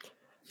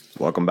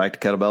Welcome back to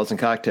Kettlebells and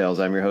Cocktails.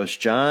 I'm your host,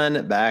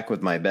 John, back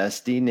with my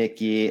bestie,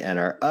 Nikki, and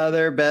our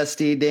other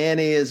bestie,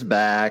 Danny, is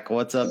back.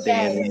 What's up,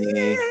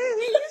 Danny?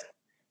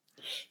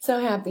 So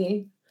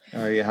happy.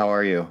 How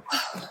are you?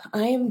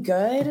 I am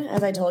good.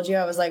 As I told you,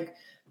 I was like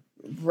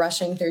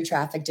rushing through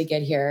traffic to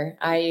get here.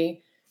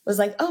 I was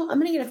like, oh, I'm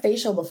going to get a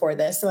facial before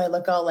this. So I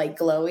look all like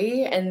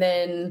glowy. And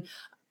then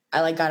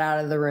I like got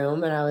out of the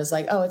room and I was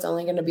like, oh, it's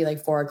only going to be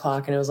like 4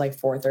 o'clock. And it was like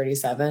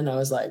 4:37. I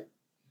was like,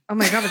 oh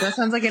my God, but that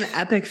sounds like an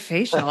epic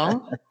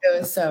facial. It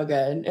was so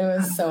good. It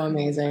was so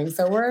amazing.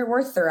 So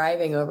we're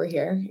thriving over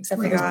here, except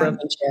for this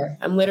broken chair.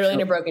 I'm literally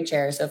in a broken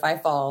chair. So if I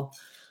fall,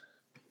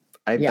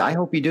 I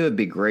hope you do. It'd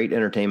be great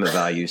entertainment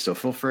value. So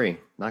feel free.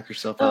 Knock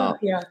yourself out.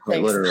 Yeah.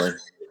 Like, literally.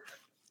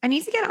 I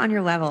need to get on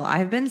your level.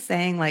 I've been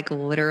saying like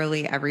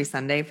literally every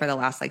Sunday for the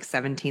last like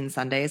 17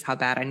 Sundays how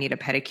bad I need a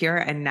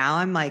pedicure. And now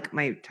I'm like,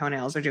 my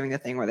toenails are doing the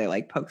thing where they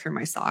like poke through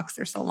my socks.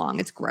 They're so long.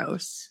 It's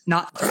gross.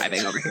 Not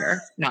thriving over here.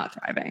 Not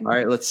thriving. All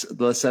right, let's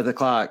set the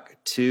clock.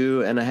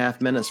 2.5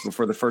 minutes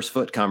before the first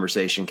foot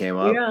conversation came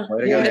up. Yeah,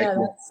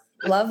 that's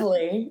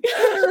lovely.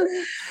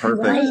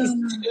 Perfect.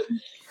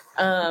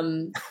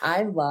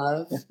 I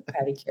love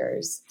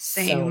pedicures.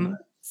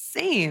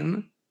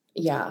 Same.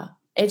 Yeah.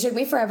 It took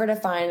me forever to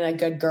find a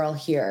good girl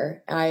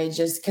here.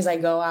 Because I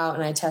go out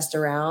and I test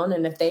around,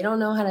 and if they don't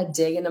know how to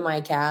dig into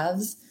my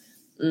calves,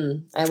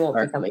 I won't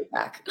be coming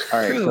back. All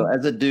right. So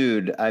as a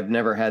dude, I've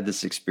never had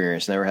this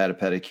experience. Never had a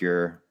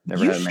pedicure.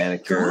 Never had a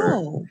manicure.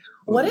 Go.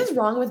 What is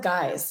wrong with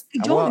guys?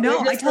 I don't know.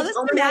 I tell this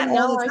to Matt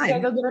all the time. I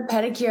can't go get a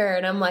pedicure.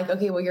 And I'm like,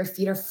 okay, well, your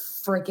feet are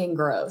freaking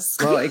gross.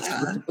 Well,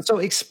 so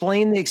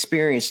explain the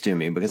experience to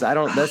me, because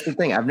that's the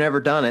thing. I've never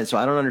done it, so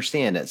I don't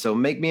understand it. So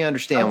make me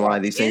understand why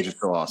these things are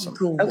so awesome.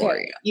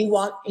 Okay, you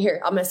walk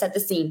here. I'm going to set the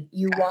scene.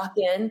 You walk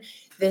in,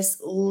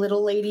 this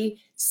little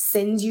lady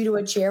sends you to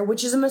a chair,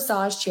 which is a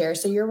massage chair.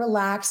 So you're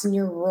relaxed and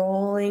you're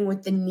rolling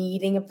with the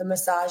kneading of the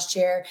massage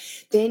chair.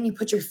 Then you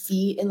put your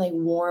feet in like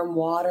warm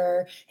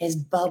water. It's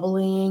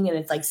bubbling and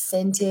it's like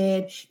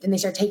scented. Then they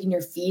start taking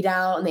your feet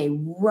out and they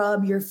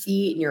rub your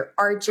feet and your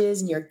arches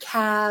and your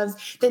calves.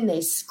 Then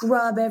they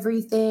scrub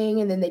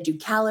everything and then they do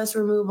callus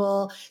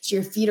removal. So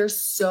your feet are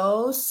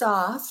so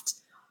soft.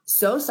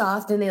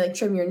 And they like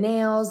trim your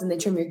nails and they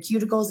trim your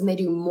cuticles and they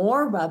do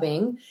more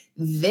rubbing.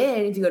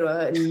 Then if you go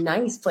to a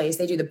nice place,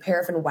 they do the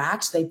paraffin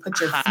wax. They put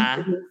your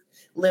feet in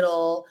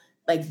little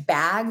like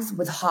bags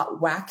with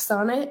hot wax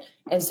on it.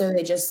 And so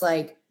they just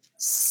like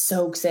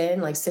soaks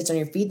in, like sits on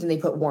your feet. Then they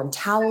put warm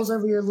towels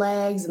over your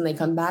legs and they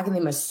come back and they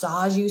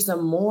massage you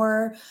some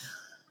more.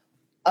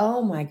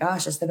 Oh my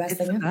gosh, it's the best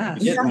thing ever.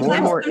 You get more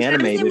and more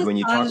animated when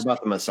you talk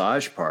about the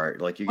massage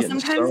part. Like you're getting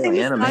so animated. Sometimes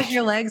they massage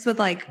your legs with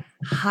like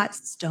hot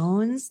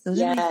stones.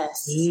 Those are my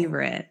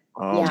favorite.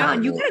 Oh,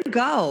 John, you gotta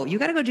go. You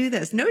gotta go do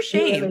this. No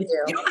shame. Really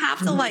you don't have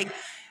to like.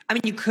 I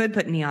mean, you could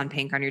put neon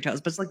pink on your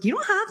toes, but it's like you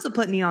don't have to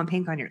put neon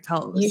pink on your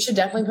toes. You should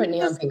definitely put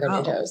neon pink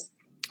on your toes.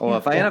 Well,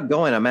 if I end up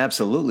going, I'm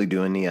absolutely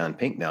doing neon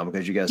pink now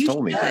because you guys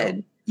told me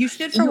to. You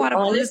should for what?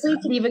 Honestly,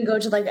 could even go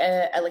to like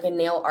a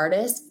nail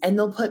artist and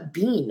they'll put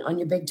bean on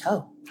your big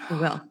toe. We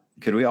will.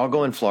 Could we all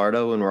go in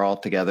Florida when we're all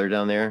together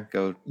down there?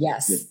 Go.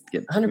 Yes.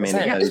 Get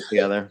 100%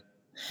 together.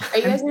 Are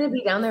you guys going to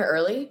be down there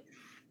early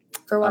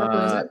for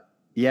Whataburger?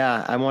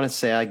 Yeah, I want to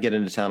say I get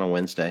into town on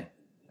Wednesday.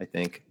 I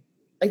think.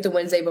 Like the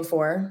Wednesday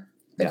before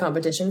the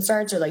competition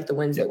starts, or like the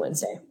Wednesday?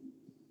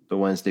 The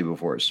Wednesday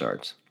before it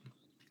starts.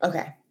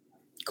 Okay.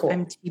 Cool.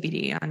 I'm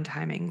TBD on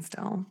timing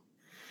still.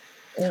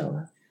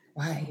 Ew.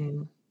 Why?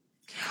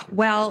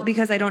 Well,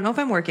 because I don't know if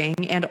I'm working,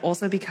 and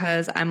also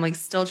because I'm like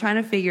still trying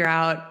to figure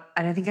out,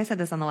 and I think I said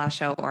this on the last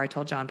show, or I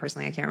told John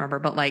personally, I can't remember,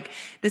 but like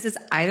this is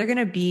either going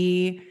to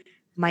be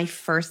my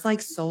first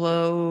like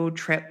solo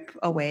trip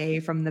away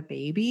from the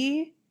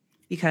baby,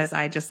 because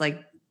I just like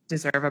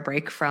deserve a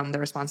break from the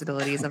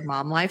responsibilities of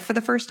mom life for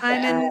the first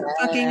time in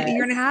fucking a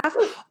year and a half,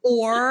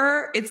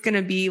 or it's going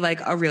to be like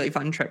a really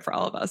fun trip for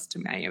all of us to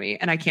Miami.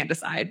 And I can't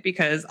decide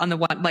because on the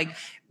one,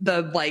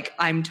 like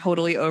I'm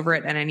totally over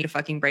it and I need a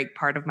fucking break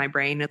part of my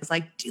brain. It's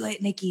like, do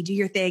it, Nikki, do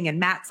your thing. And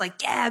Matt's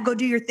like, yeah, go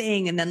do your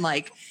thing. And then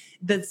like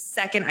the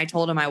second I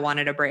told him I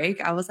wanted a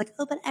break, I was like,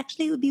 oh, but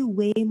actually it would be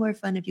way more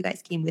fun if you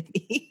guys came with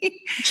me.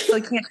 So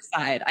I can't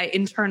decide. I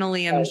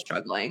internally am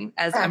struggling,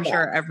 as I'm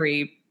sure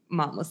every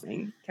mom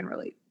listening can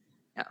relate.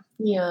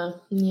 Yeah.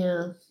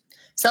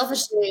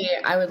 Selfishly,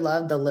 I would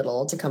love the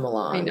little to come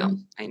along. I know.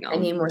 I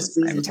need more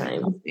squeezy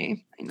time.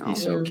 I know.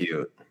 He's so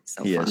cute.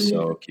 He is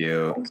so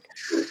cute.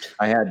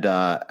 I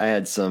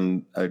had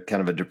some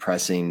kind of a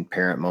depressing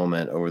parent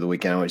moment over the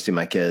weekend. I went to see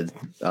my kid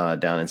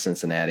down in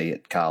Cincinnati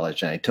at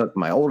college, and I took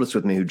my oldest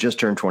with me, who just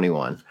turned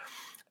 21.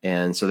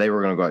 And so they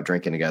were going to go out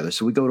drinking together.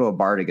 So we go to a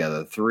bar together,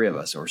 the three of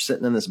us, and we're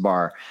sitting in this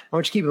bar. I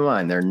want you to keep in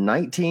mind, they're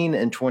 19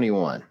 and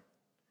 21.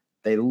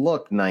 They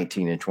look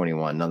 19 and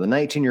 21. Now, the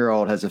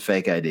 19-year-old has a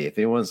fake ID. If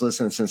anyone's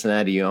listening in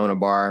Cincinnati, you own a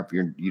bar,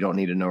 you don't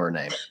need to know her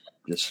name.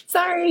 Just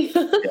sorry.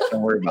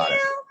 Don't worry about it.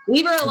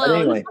 Leave her alone. But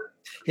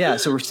anyway,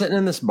 so we're sitting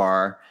in this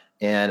bar,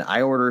 and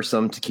I order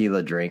some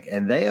tequila drink,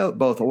 and they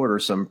both order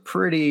some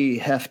pretty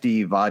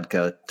hefty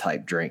vodka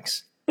type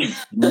drinks.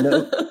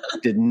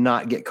 did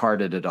not get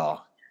carded at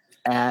all.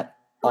 At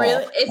Really?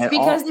 all. It's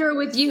because they were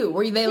with you.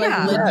 Were they like,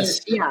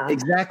 yes,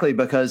 exactly.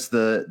 Because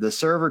the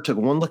server took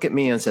one look at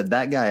me and said,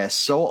 that guy is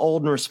so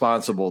old and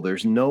responsible.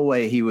 There's no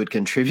way he would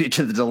contribute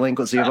to the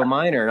delinquency of a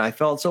minor. And I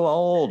felt so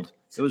old.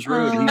 It was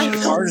rude. He should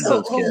have carded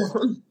those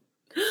kids.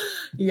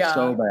 Yeah.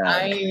 So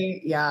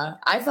bad.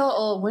 I felt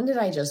old. When did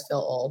I just feel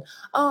old?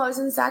 Oh, I was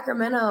in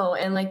Sacramento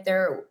and like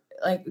they're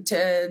like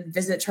to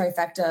visit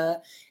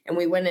Trifecta, and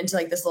we went into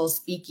like this little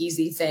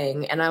speakeasy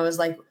thing, and I was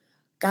like,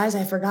 guys,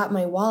 I forgot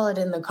my wallet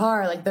in the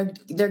car. Like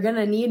they're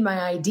gonna need my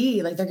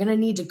ID. Like they're gonna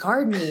need to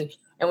card me.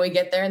 And we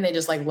get there and they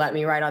just like let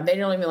me right on. They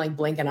don't even like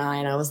blink an eye.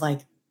 And I was like,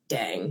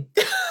 dang.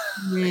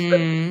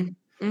 Dang.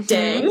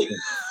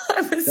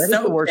 That is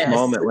the worst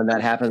moment when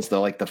that happens though,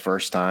 like the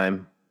first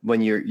time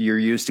when you're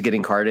used to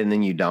getting carded and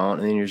then you don't,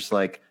 and then you're just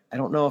like, I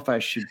don't know if I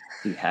should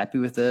be happy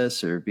with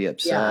this or be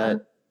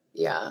upset.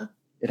 Yeah.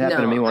 It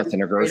happened to me once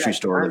in a grocery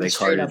store where they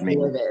carded me.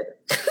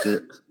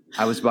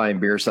 I was buying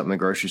beer or something in the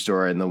grocery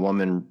store, and the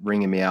woman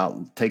ringing me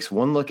out takes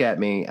one look at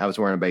me. I was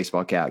wearing a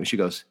baseball cap, and she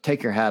goes,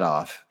 take your hat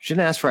off. She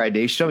didn't ask for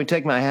ID. She told me to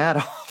take my hat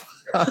off.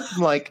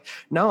 I'm like,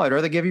 no, I'd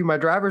rather give you my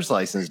driver's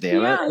license, damn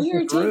it. Yeah,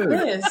 here, take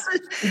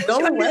this.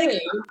 Go away.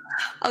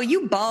 Oh,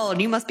 you bald.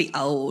 You must be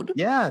old.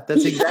 Yeah,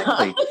 that's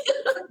exactly.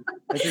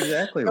 That's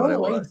exactly what it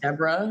was.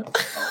 Deborah.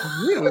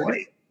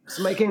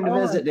 Somebody came to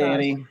visit,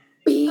 Danny.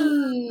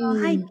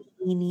 Oh, hi,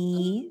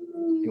 Beanie.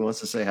 He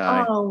wants to say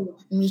hi. Oh,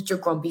 Mr.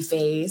 Grumpy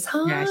Face.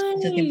 Hi. Yeah,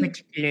 she's looking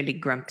particularly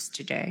grumps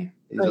today.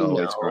 He's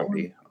always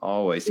grumpy.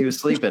 Always. He was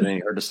sleeping and he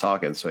heard us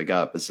talking, so he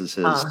got up. This is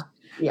his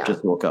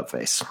just woke up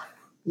face.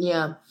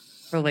 Yeah.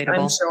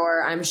 Relatable.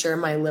 I'm sure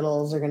my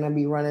littles are gonna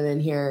be running in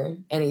here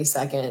any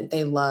second.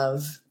 They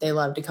love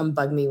to come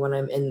bug me when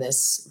I'm in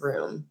this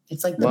room.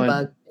 It's like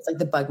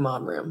the bug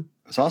mom room.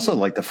 It's also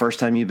like the first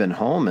time you've been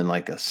home in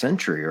like a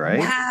century, right?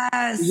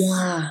 Yes.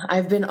 Yeah,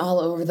 I've been all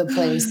over the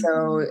place.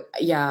 So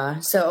yeah.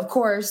 So of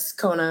course,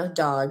 Kona,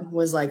 dog,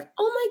 was like,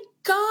 oh my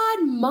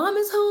God, mom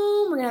is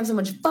home. We're gonna have so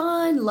much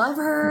fun. Love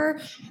her.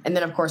 And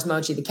then of course,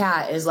 Mochi the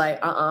cat is like,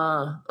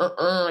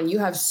 you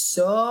have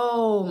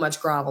so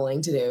much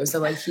groveling to do. So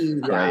like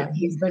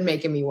he's been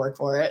making me work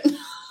for it.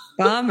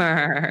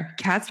 Bummer.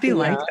 Cats be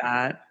like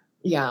that.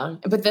 Yeah.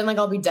 But then like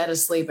I'll be dead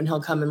asleep and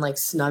he'll come and like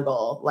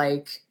snuggle,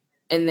 like,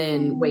 and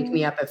then wake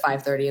me up at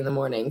 5:30 in the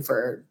morning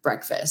for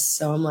breakfast.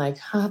 So I'm like,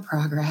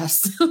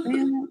 progress.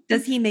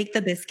 Does he make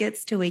the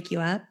biscuits to wake you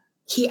up?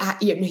 He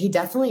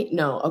definitely,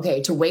 no.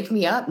 Okay, to wake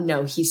me up,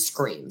 no, he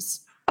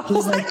screams.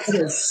 He's like, it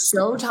is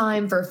so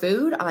time for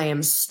food. I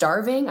am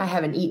starving. I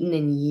haven't eaten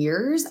in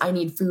years. I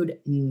need food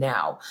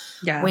now.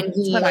 Yeah, that's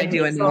what I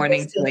do in the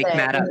morning to wake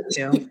Matt up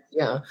too.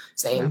 Yeah,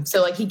 same. Yeah.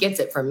 So like he gets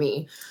it from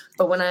me.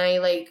 But when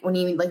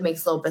he like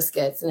makes little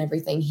biscuits and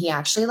everything, he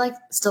actually like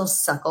still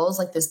suckles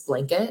like this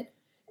blanket.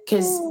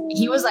 Because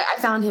he was like,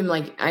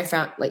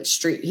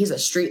 he's a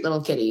street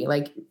little kitty.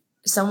 Like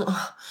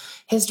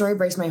his story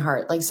breaks my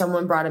heart. Like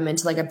someone brought him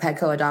into like a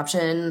Petco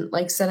adoption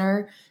like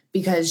center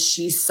because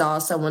she saw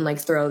someone like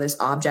throw this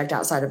object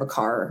outside of a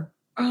car.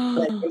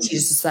 Like, and she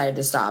just decided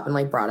to stop and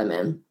like brought him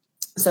in.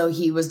 So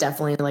he was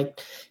definitely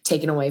like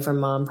taken away from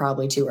mom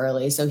probably too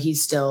early. So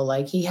he's still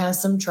like, he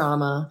has some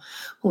trauma.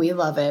 We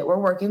love it. We're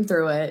working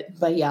through it.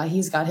 But yeah,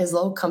 he's got his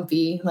little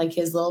comfy, like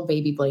his little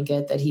baby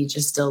blanket that he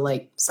just still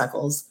like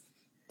suckles.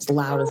 It's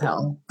loud as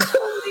hell.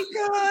 Oh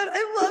my God.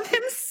 I love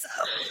him so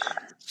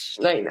much.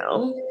 I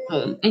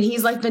know. And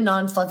he's like the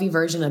non-fluffy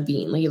version of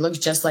Bean. Like he looks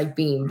just like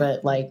Bean,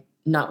 but like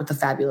not with the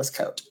fabulous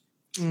coat.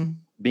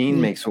 Bean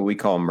makes what we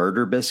call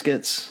murder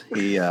biscuits.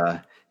 He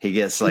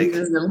gets like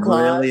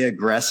really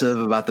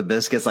aggressive about the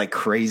biscuits, like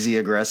crazy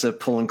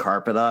aggressive, pulling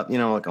carpet up. You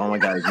know, like, oh my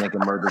God, he's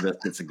making murder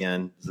biscuits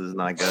again. This is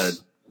not good.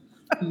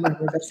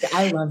 Murder biscuits.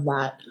 I love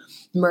that.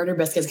 Murder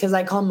biscuits, because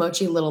I call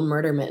Mochi little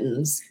murder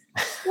mittens.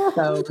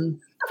 So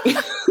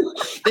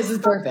this is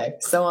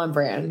perfect. So on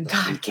brand.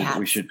 God, cats.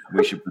 We should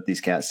put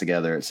these cats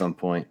together at some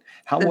point.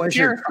 How was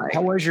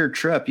your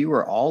trip? You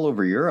were all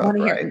over Europe,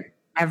 right?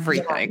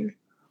 Everything.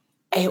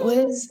 Yeah. It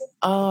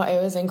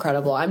was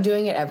incredible. I'm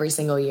doing it every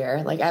single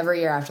year. Like every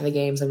year after the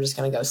games, I'm just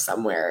going to go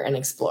somewhere and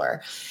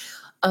explore.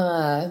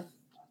 I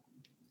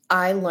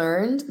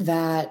learned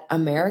that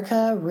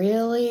America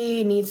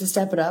really needs to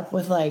step it up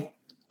with like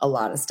a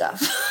lot of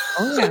stuff.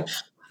 Oh yeah.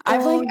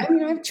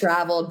 I've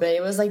traveled, but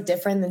it was like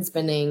different than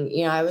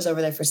spending, I was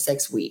over there for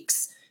 6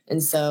 weeks.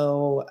 And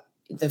so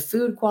the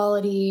food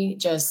quality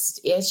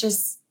just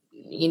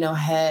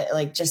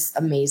just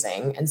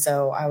amazing. And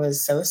so I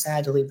was so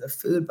sad to leave the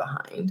food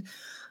behind.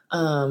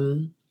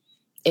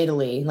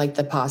 Italy, like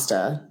the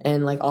pasta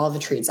and like all the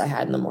treats I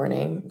had in the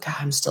morning. God,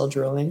 I'm still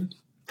drooling.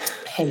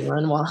 Hang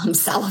on while I'm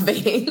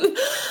salivating.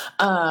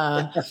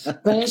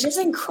 But it's just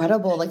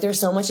incredible. Like there's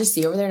so much to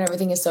see over there and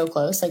everything is so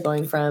close. Like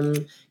going from,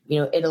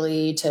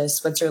 Italy to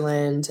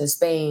Switzerland to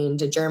Spain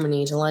to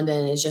Germany to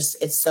London.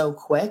 It's so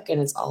quick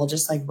and it's all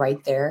just like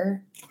right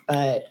there.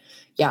 But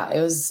yeah, it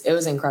was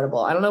incredible.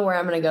 I don't know where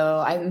I'm going to go.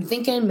 I'm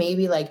thinking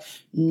maybe like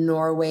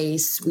Norway,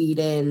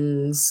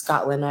 Sweden,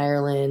 Scotland,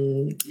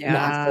 Ireland,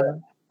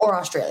 or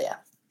Australia.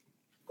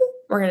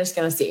 we're just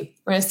going to see.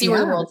 We're going to see where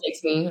the world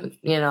takes me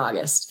in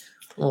August.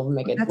 We'll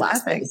make it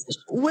last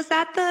decision. Was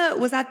that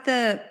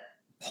the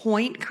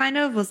point kind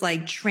of was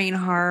like train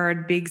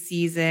hard, big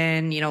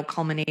season,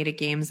 culminate at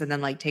games and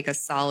then like take a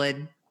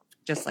solid,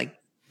 just like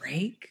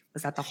break?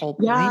 Was that the whole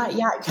point?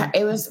 Yeah.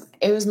 It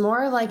was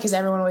more like, because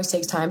everyone always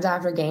takes times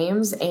after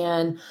games,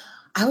 and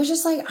I was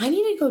just like, I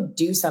need to go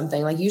do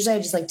something. Like usually I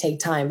just like take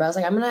time, but I was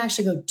like, I'm going to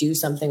actually go do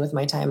something with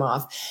my time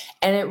off.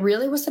 And it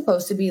really was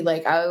supposed to be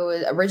like,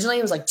 originally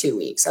it was like 2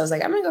 weeks. I was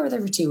like, I'm going to go over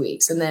there for 2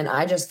 weeks. And then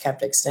I just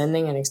kept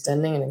extending and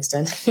extending and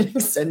extending and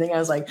extending. I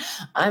was like,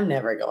 I'm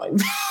never going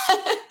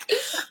back.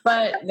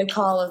 But the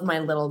call of my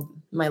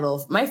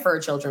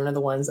fur children are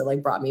the ones that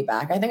like brought me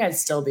back. I think I'd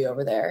still be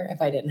over there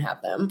if I didn't have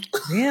them.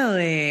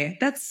 Really?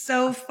 That's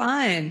so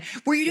fun.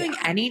 Were you doing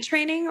any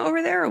training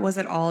over there, or was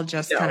it all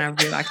just kind of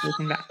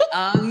relaxation back?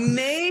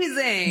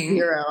 Amazing.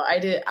 Zero. I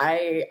did.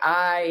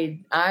 I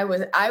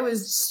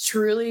was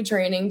truly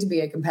training to be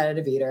a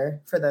competitive eater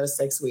for those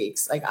 6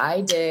 weeks. Like I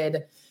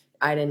did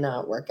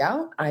not work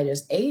out. I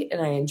just ate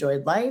and I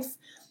enjoyed life.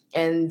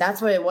 And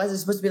that's what it was.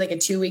 It's supposed to be like a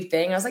 2-week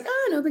thing. I was like,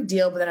 no big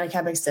deal. But then I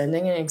kept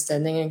extending and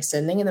extending and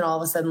extending. And then all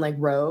of a sudden, like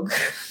Rogue,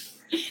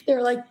 they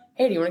were like,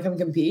 hey, do you want to come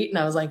compete? And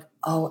I was like,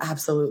 oh,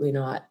 absolutely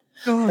not.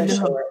 Oh, no.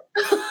 Sure.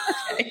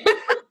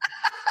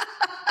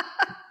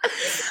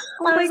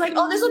 I was like,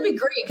 this will be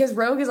great because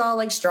Rogue is all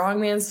like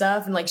strongman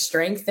stuff and like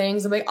strength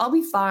things. I'm like, I'll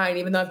be fine.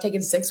 Even though I've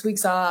taken 6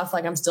 weeks off,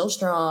 like I'm still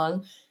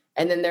strong.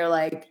 And then they're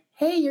like,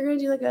 hey, you're going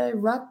to do like a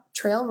ruck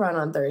trail run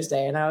on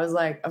Thursday. And I was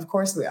like, of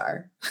course we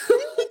are.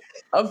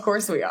 Of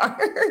course we are.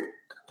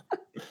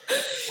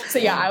 So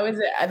yeah, I was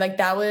like,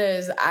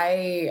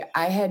 I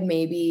had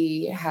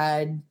maybe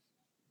had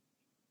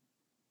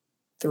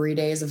 3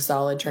 days of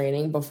solid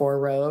training before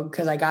Rogue,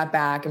 because I got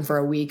back and for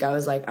a week I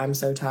was like, I'm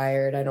so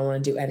tired. I don't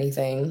want to do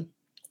anything.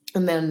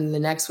 And then the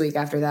next week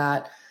after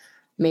that,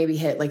 maybe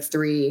hit like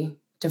 3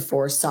 to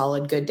 4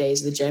 solid good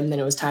days at the gym. Then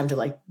it was time to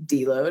like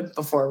deload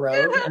before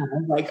Rogue. And I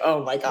was like,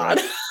 oh my God,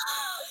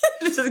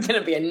 this is going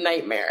to be a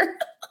nightmare.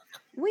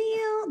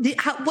 Well,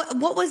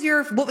 what was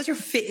your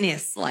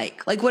fitness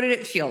like? Like, what did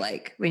it feel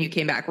like when you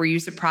came back? Were you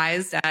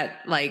surprised at,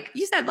 like,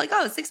 you said like,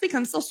 6 weeks,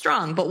 I'm still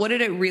strong, but what did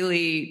it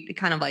really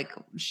kind of like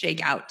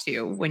shake out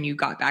to when you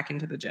got back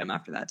into the gym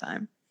after that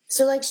time?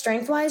 So like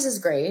strength wise is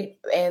great.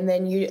 And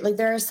then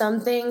there are some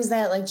things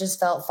that like just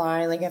felt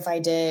fine. Like if I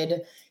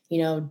did,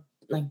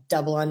 like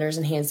double unders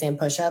and handstand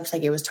push-ups,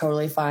 like it was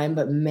totally fine.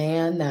 But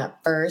man,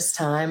 that first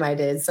time I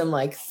did some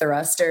like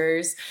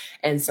thrusters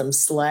and some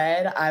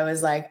sled, I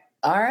was like,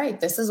 all right,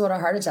 this is what a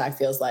heart attack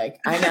feels like.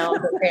 I know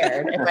I'm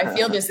prepared. If I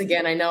feel this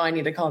again, I know I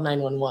need to call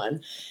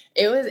 911.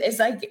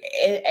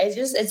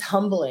 It's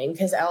humbling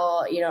because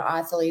all,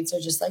 athletes are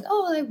just like,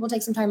 we'll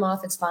take some time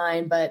off. It's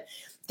fine. But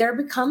there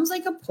becomes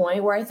like a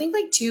point where I think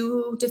like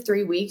 2 to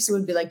 3 weeks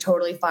would be like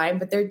totally fine.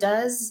 But there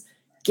does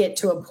get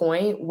to a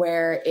point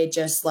where it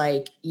just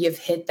like you've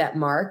hit that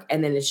mark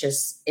and then it's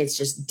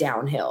just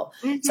downhill.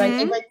 Mm-hmm. So I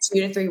think like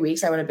 2 to 3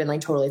 weeks, I would have been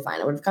like totally fine.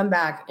 I would have come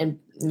back and,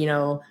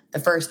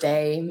 the first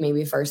day,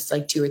 maybe first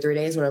like 2 or 3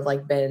 days would have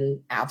like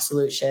been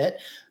absolute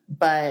shit,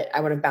 but I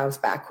would have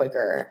bounced back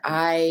quicker.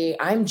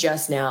 I'm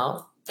just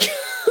now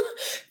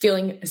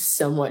feeling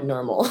somewhat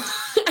normal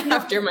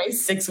after my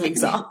 6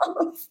 weeks off.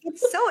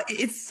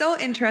 It's so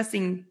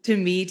interesting to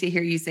me to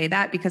hear you say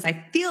that, because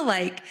I feel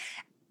like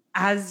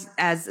as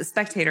a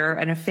spectator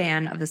and a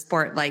fan of the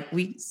sport, like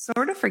we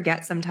sort of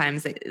forget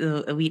sometimes that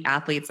elite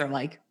athletes are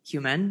like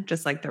human,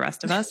 just like the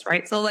rest of us.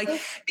 Right. So like,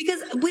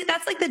 because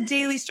that's like the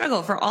daily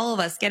struggle for all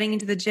of us getting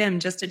into the gym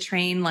just to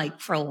train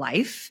like for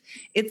life.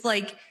 It's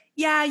like,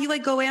 yeah, you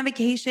like go away on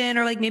vacation,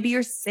 or like maybe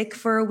you're sick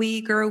for a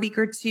week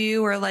or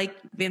two, or like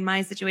in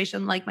my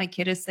situation, like my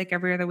kid is sick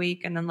every other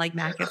week, and then like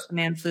Matt gets the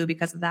man flu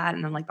because of that,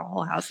 and then like the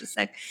whole house is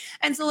sick.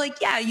 And so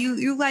like, yeah, you're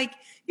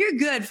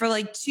good for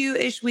like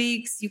 2-ish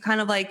weeks. You kind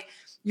of like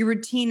your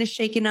routine is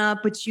shaken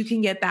up, but you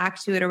can get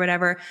back to it or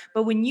whatever.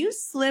 But when you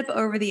slip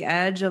over the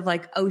edge of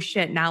like, oh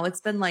shit, now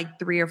it's been like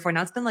 3 or 4,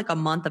 now it's been like a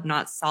month of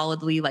not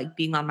solidly like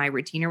being on my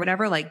routine or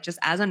whatever, like just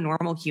as a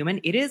normal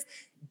human, it is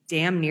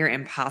damn near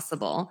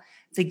impossible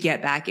to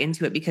get back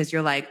into it, because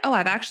you're like,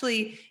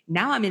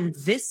 now I'm in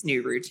this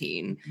new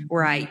routine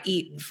where I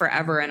eat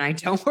forever and I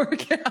don't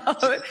work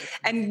out,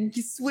 and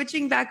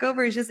switching back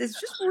over it's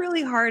just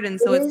really hard. And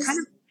so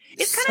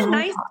it's kind of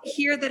nice to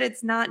hear that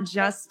it's not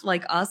just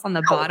like us on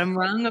the bottom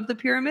rung of the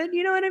pyramid.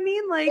 You know what I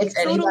mean? Like it's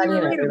anybody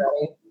and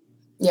everybody.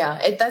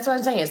 Yeah, that's what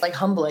I'm saying. It's like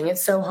humbling.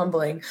 It's so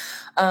humbling.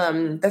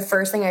 The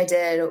first thing I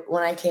did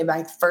when I came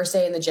back, first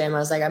day in the gym, I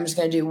was like, I'm just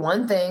going to do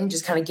one thing,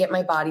 just kind of get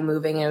my body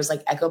moving. And it was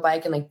like echo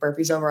bike and like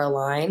burpees over a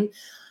line.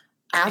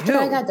 After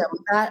I got done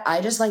with that, I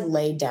just like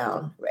laid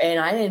down and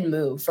I didn't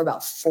move for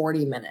about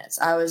 40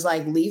 minutes. I was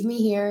like, leave me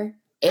here.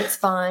 It's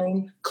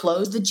fine.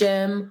 Close the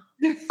gym.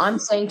 I'm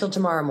staying till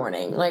tomorrow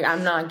morning. Like,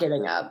 I'm not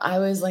getting up. I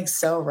was like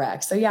so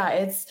wrecked. So yeah,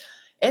 it's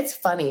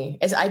funny.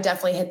 I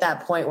definitely hit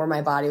that point where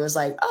my body was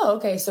like, oh,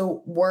 okay,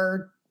 so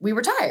we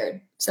were tired.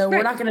 So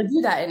we're not going to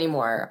do that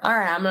anymore. All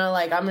right.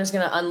 I'm just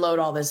going to unload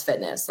all this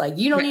fitness. Like,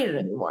 you don't need it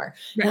anymore.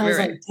 And I was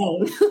like,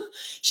 dang,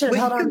 should have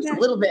held on a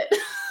little bit.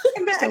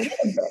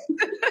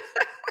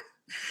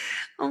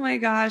 Oh my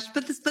gosh.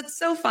 But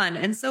so fun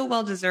and so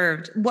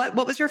well-deserved.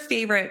 What was your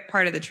favorite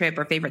part of the trip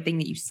or favorite thing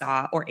that you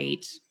saw or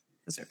ate?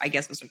 I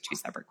guess those are two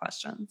separate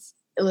questions.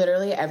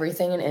 Literally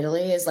everything in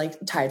Italy is like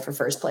tied for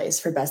first place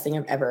for best thing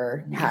I've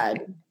ever had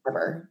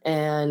ever.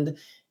 And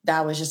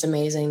that was just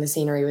amazing. The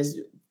scenery was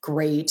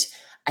great.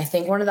 I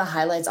think one of the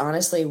highlights,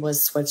 honestly,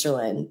 was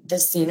Switzerland. The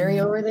scenery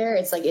over there,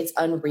 it's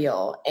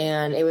unreal.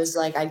 And it was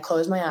like, I'd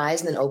close my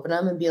eyes and then open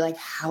them and be like,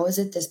 how is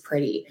it this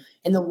pretty?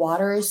 And the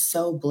water is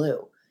so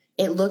blue.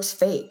 It looks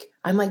fake.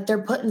 I'm like,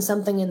 they're putting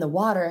something in the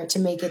water to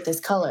make it this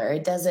color.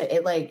 It doesn't,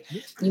 it like,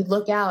 you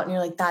look out and you're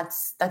like,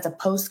 that's a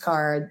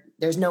postcard.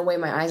 There's no way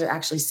my eyes are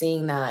actually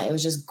seeing that. It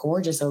was just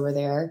gorgeous over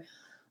there.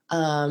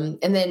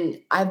 And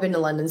then I've been to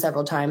London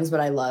several times, but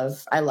I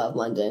love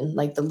London,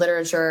 like the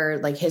literature,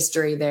 like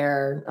history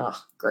there. Oh,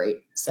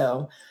 great.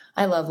 So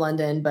I love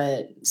London,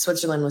 but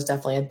Switzerland was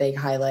definitely a big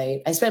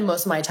highlight. I spent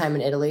most of my time in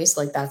Italy, so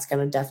like that's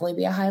going to definitely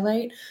be a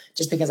highlight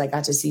just because I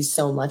got to see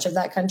so much of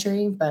that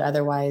country. But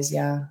otherwise,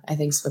 yeah, I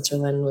think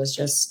Switzerland was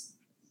just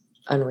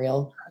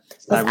unreal.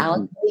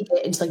 Alex really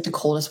get into like the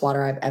coldest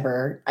water I've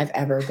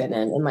ever been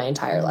in my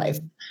entire life.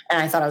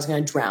 And I thought I was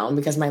going to drown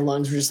because my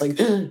lungs were just like,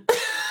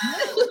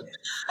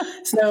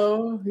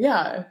 so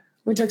yeah,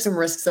 we took some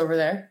risks over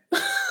there.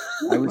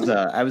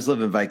 I was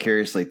living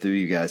vicariously through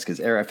you guys because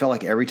I felt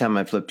like every time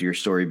I flipped to your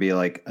story, it'd be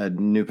like a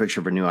new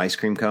picture of a new ice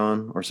cream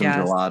cone or some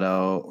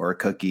gelato or a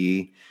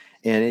cookie.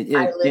 And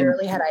I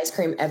literally had ice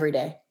cream every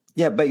day.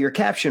 Yeah, but your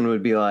caption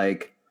would be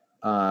like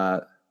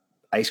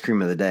ice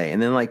cream of the day.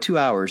 And then like 2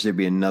 hours, there'd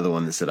be another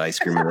one that said ice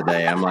cream of the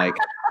day. I'm like,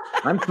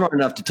 I'm smart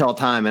enough to tell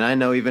time. And I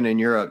know even in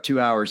Europe, 2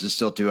 hours is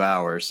still 2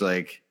 hours.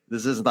 Like,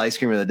 this isn't ice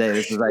cream of the day.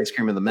 This is ice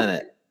cream of the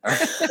minute.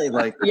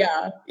 Like,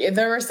 yeah,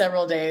 there were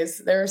several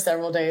days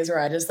where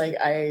I just like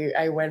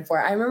I went for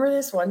it. I remember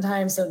this one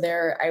time. So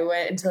I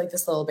went into like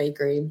this little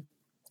bakery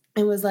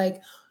and was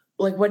like,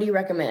 what do you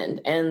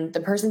recommend? And the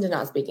person did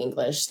not speak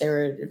English. They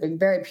were like,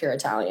 very pure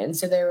Italian.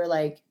 So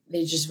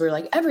they just were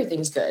like,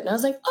 everything's good. And I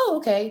was like, oh,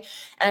 okay.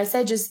 And I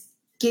said, just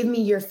give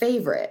me your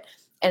favorite.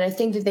 And I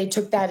think that they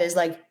took that as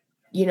like,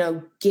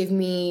 give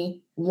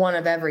me one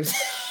of everything.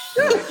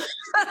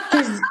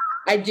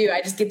 I do.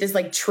 I just get this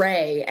like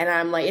tray and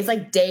I'm like, it's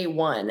like day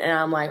one. And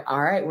I'm like,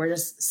 all right, we're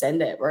just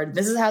send it.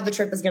 This is how the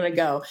trip is going to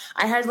go.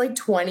 I had like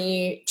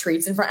 20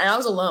 treats in front and I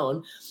was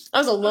alone.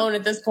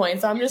 At this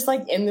point. So I'm just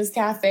like in this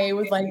cafe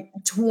with like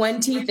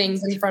 20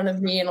 things in front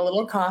of me and a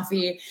little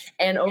coffee.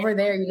 And over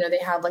there, they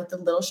have like the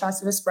little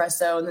shots of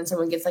espresso and then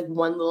someone gets like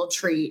one little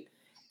treat.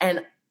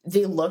 And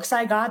the looks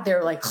I got,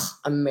 they're like,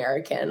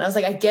 American. I was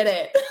like, I get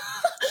it.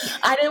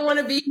 I didn't want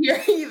to be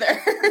here either,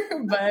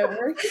 but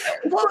we're here.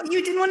 Well,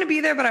 you didn't want to be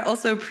there, but I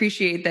also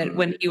appreciate that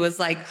when he was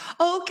like,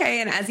 oh,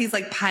 okay. And as he's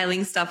like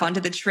piling stuff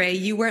onto the tray,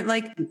 you weren't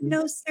like,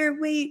 no, sir,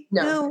 wait,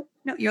 no.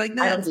 You're like,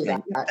 no, that's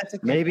good. That's okay.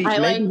 Maybe he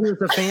was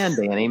a fan,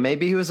 Danny.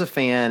 Maybe he was a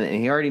fan and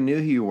he already knew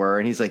who you were.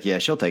 And he's like, yeah,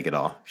 she'll take it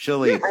all.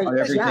 She'll eat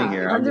everything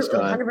here. I'm just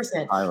going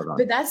 100%.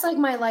 But that's like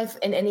my life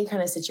in any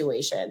kind of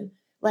situation.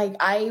 Like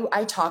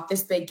I talk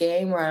this big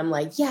game where I'm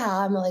like,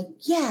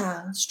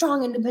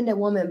 strong, independent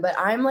woman. But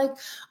I'm the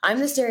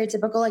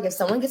stereotypical, like if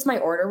someone gets my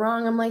order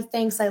wrong, I'm like,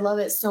 thanks. I love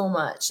it so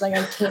much. Like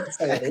I can't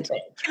say anything.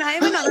 Can I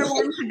have another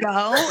one to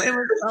go? It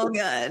was so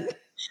good.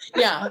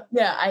 Yeah.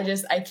 I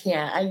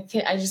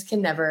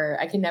can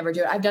never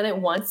do it. I've done it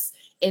once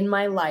in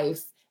my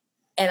life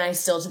and I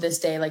still to this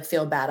day, like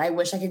feel bad. I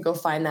wish I could go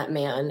find that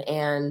man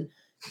and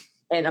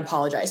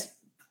apologize.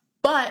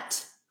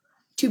 But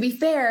to be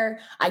fair,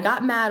 I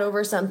got mad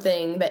over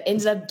something that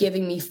ended up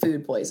giving me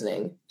food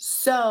poisoning.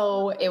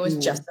 So it was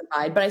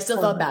justified, but I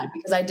still felt bad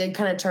because I did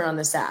kind of turn on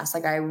the sass.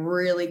 Like I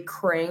really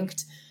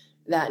cranked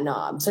that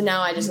knob. So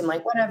now I just am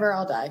like, whatever,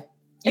 I'll die.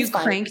 You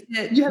cranked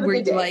it? Were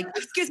you like,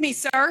 excuse me,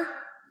 sir?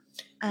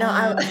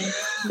 No,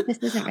 this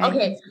isn't right.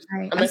 Okay.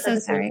 I'm so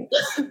sorry.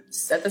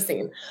 Set the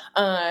scene.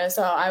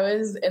 So I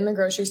was in the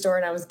grocery store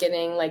and I was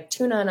getting like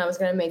tuna and I was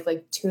going to make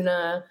like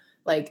tuna,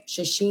 like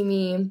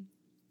sashimi.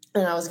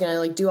 And I was going to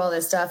like do all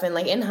this stuff. And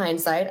like in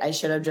hindsight, I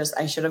should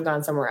have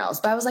gone somewhere else,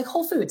 but I was like,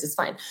 Whole Foods, it's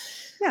fine.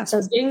 Yeah. So I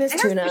was getting this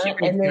tuna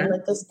and then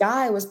like this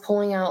guy was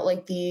pulling out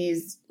like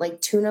these like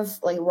tuna,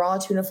 like raw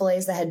tuna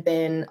fillets that had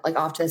been like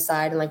off to the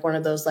side in like one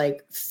of those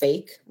like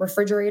fake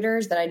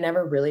refrigerators that I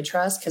never really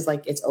trust. Cause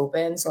like it's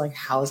open. So like,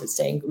 how is it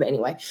staying? But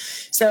anyway,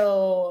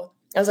 so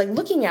I was like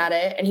looking at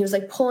it and he was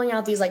like pulling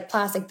out these like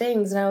plastic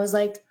things. And I was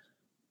like,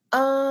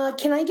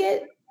 can I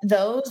get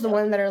those, the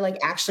one that are like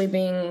actually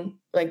being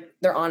like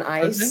they're on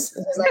ice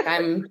because like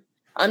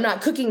I'm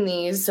not cooking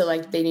these, so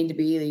like they need to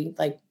be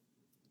like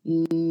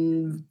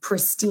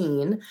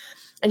pristine.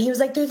 And he was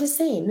like, they're the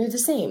same,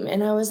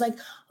 and I was like,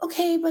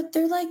 okay, but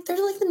they're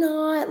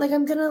not like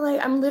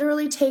I'm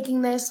literally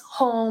taking this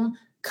home,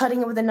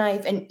 cutting it with a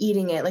knife and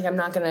eating it. Like I'm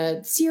not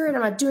gonna sear it,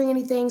 I'm not doing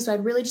anything, so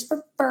I'd really just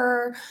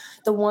prefer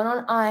the one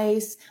on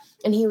ice.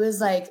 And he was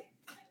like,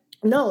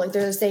 no, like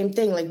they're the same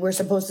thing. Like we're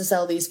supposed to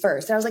sell these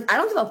first. And I was like, I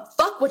don't give a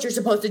fuck what you're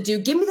supposed to do.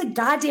 Give me the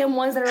goddamn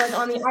ones that are like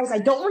on the ice. I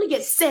don't want to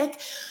get sick.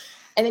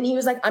 And then he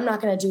was like, I'm not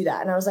going to do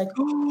that. And I was like,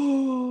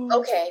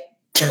 okay.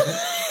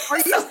 Are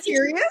you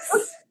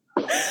serious?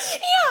 Yeah,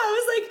 I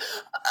was like,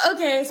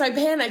 okay. So I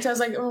panicked. I was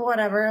like, oh,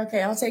 whatever.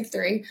 Okay, I'll take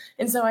 3.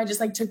 And so I just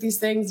like took these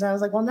things and I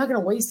was like, well, I'm not going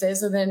to waste it.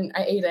 So then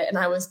I ate it and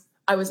I was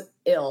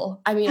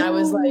ill. I mean, I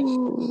was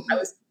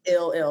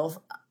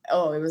ill.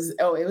 Oh, it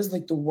was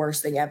like the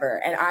worst thing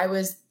ever. And I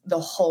was the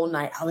whole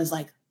night, I was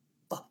like,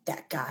 fuck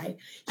that guy.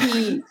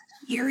 He,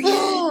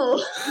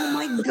 Oh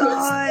my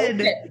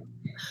God.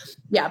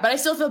 Yeah, but I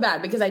still feel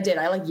bad because I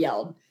like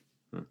yelled.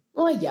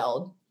 Well, I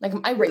yelled. Like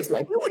I raised my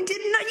You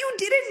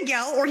didn't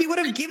yell or he would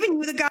have given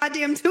you the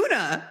goddamn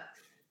tuna.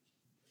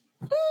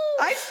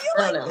 I feel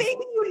like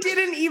maybe you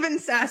didn't even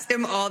sass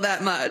him all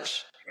that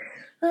much.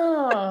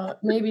 Oh,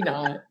 maybe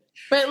not.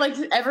 But like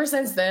ever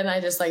since then, I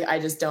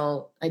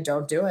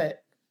don't do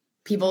it.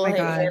 People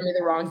hand me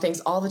the wrong things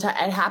all the time.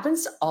 It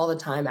happens all the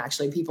time,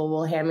 actually. People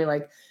will hand me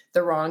like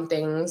the wrong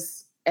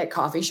things at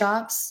coffee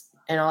shops.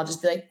 And I'll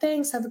just be like,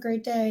 thanks, have a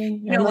great day.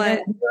 You know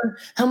what?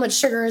 How much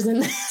sugar is in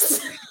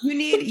this? You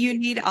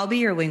need, I'll be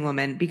your wing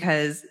woman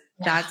because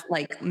that's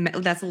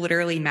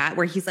literally Matt,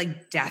 where he's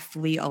like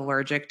deathly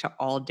allergic to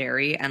all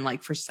dairy. And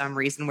like for some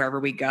reason, wherever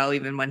we go,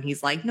 even when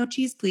he's like, no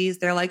cheese, please,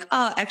 they're like,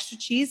 oh, extra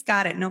cheese.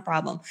 Got it. No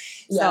problem.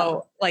 Yeah.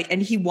 So like,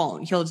 and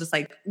he'll just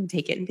like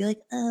take it and be like,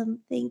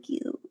 thank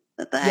you.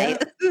 Bye-bye.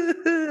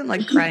 Yeah.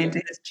 Like crying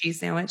to his cheese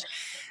sandwich.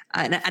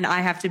 And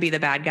I have to be the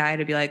bad guy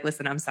to be like,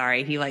 listen, I'm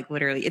sorry. He like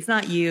literally, it's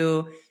not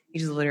you. You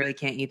just literally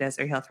can't eat this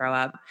or he'll throw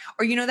up.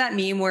 Or you know that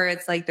meme where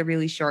it's like the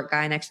really short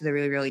guy next to the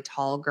really, really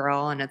tall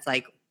girl. And it's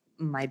like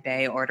my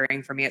bae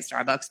ordering for me at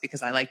Starbucks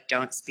because I like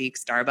don't speak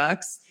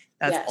Starbucks.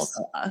 That's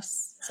also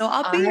us. So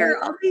I'll be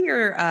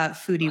your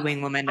foodie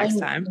wing woman next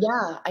time.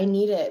 Yeah, I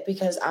need it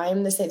because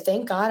I'm the same.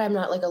 Thank God I'm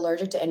not like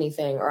allergic to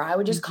anything, or I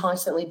would just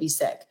constantly be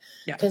sick.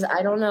 Because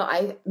I don't know.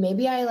 I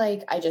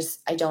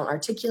don't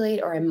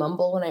articulate or I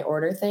mumble when I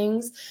order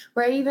things.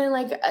 Where I even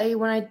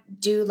when I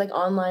do like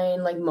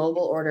online like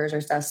mobile orders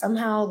or stuff,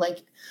 somehow like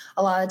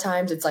a lot of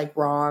times it's like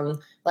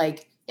wrong.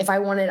 Like if I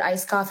wanted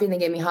iced coffee and they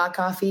gave me hot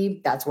coffee,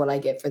 that's what I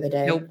get for the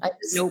day.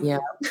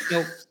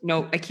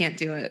 Nope. I can't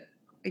do it.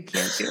 I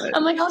can't do it.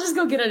 I'm like, I'll just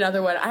go get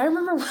another one. I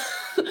remember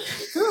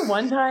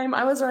one time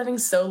I was running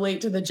so late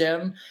to the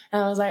gym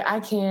and I was like, I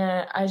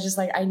can't. I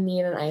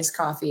need an iced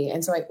coffee.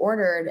 And so I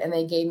ordered and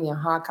they gave me a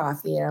hot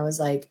coffee. And I was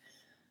like,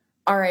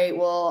 all right,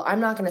 well, I'm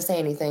not going to say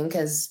anything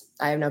because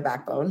I have no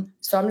backbone.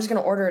 So I'm just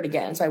going to order it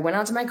again. So I went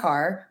out to my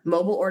car,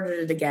 mobile ordered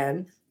it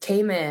again,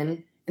 came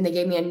in, and they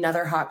gave me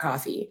another hot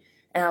coffee.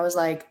 And I was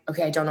like,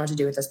 okay, I don't know what to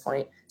do at this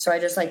point. So I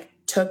just like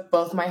took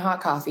both my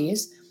hot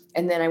coffees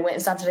and then I went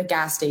and stopped at a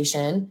gas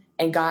station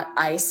and got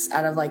ice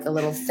out of like a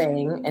little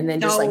thing and then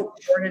just like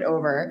poured it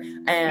over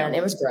and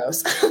it was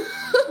gross.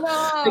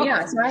 But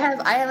yeah, so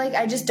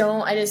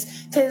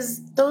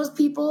because those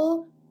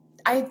people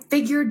I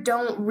figure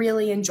don't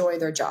really enjoy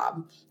their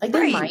job. Like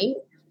they might,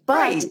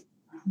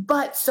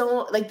 but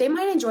so like they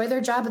might enjoy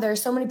their job, but there are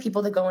so many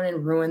people that go in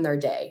and ruin their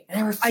day.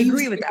 And I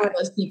agree with that.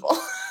 Those people.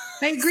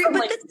 I agree. So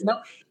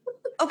but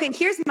okay,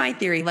 here's my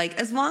theory. Like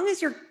as long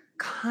as you're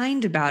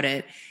kind about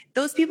it,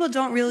 those people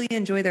don't really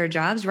enjoy their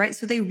jobs, right?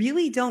 So they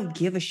really don't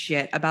give a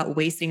shit about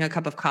wasting a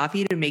cup of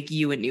coffee to make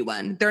you a new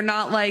one. They're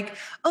not like,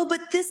 oh,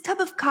 but this cup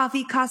of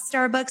coffee cost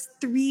Starbucks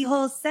 3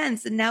 whole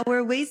cents and now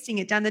we're wasting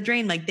it down the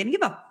drain. Like they don't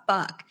give a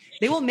fuck.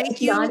 They will make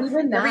you not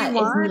even that.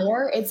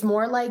 It's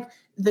more like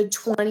the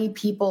 20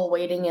 people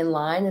waiting in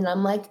line. And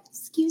I'm like,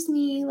 excuse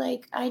me,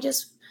 like I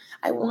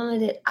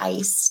wanted it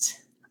iced.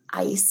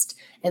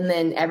 And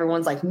then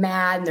everyone's like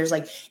mad and there's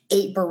like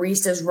 8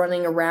 baristas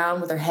running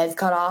around with their heads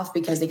cut off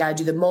because they got to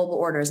do the mobile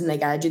orders and they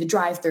got to do the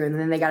drive-thru and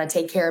then they got to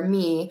take care of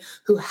me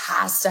who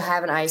has to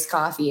have an iced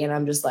coffee. And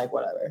I'm just like,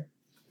 whatever.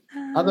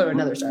 I'll go to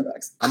another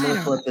Starbucks. I'm going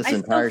to flip this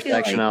entire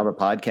section out of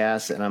the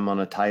podcast and I'm going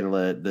to title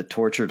it The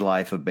Tortured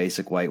Life of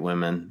Basic White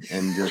Women.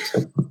 And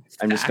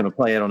I'm just going to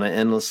play it on an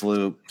endless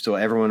loop so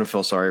everyone will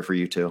feel sorry for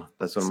you too.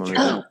 That's what I'm going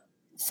to do.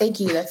 Thank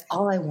you. That's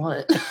all I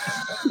want.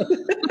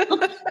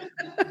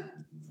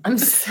 I'm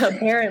so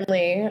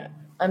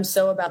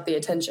about the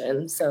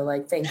attention. So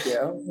like, thank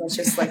you. Let's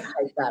just like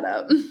hype that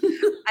up.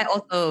 I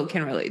also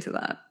can relate to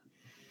that.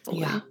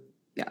 Yeah.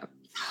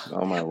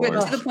 Oh my Lord.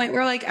 To the point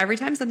where like every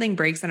time something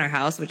breaks in our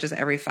house, which is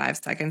every 5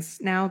 seconds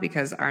now,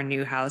 because our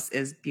new house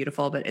is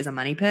beautiful, but is a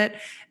money pit,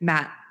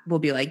 Matt will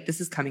be like,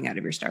 this is coming out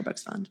of your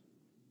Starbucks fund.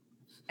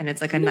 And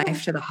it's like a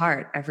knife to the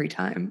heart every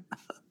time.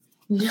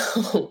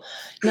 No,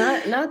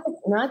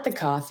 not the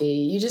coffee.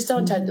 You just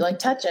don't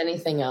touch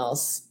anything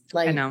else.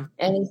 Like I know.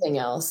 Anything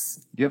else.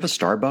 Do you have a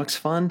Starbucks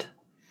fund?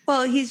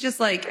 Well, he's just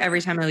like, every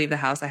time I leave the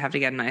house, I have to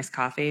get a nice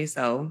coffee.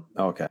 So,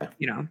 okay.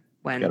 You know,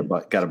 when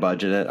got to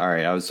budget it. All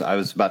right. I was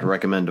about to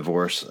recommend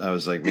divorce. I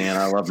was like, man,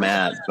 I love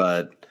Matt,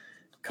 but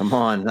Come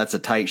on, that's a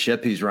tight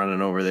ship he's running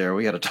over there.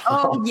 We got to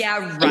talk. Oh,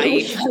 yeah,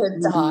 right.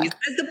 Talk.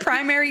 As the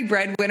primary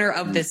breadwinner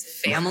of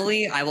this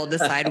family, I will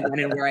decide when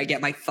and where I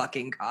get my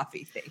fucking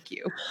coffee. Thank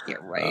you.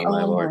 You're right.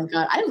 my Oh Lord. my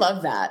God. I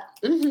love that.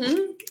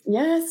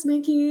 Yes,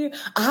 Mickey.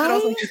 But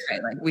also, just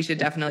right, like we should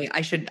definitely.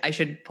 I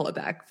should pull it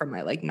back from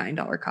my like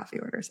 $9 coffee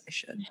orders. I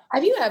should.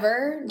 Have you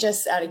ever,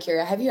 just out of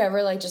curiosity, have you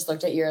ever like just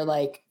looked at your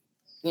like,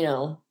 you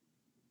know,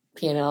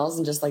 P&Ls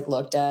and just like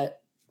looked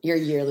at your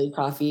yearly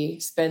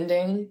coffee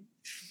spending?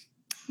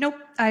 Nope,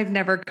 I've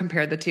never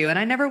compared the two, and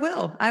I never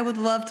will. I would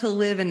love to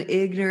live in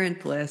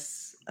ignorant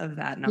bliss of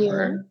that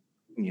number.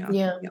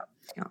 Yeah.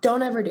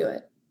 Don't ever do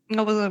it.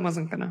 No, I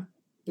wasn't gonna.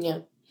 Yeah.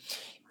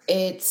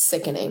 It's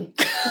sickening.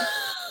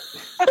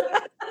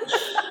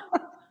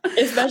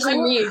 Especially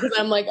me, because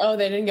I'm like, oh,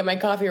 they didn't get my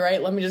coffee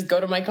right. Let me just go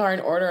to my car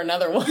and order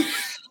another one.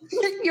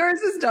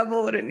 Yours is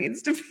double what it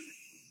needs to be.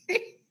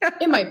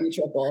 It might be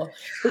triple,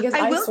 because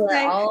I will swear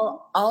say-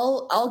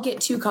 I'll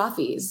get 2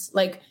 coffees,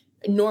 like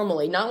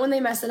normally, not when they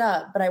mess it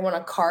up, but I want a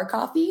car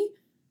coffee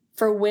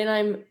for when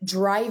I'm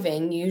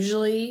driving,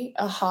 usually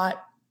a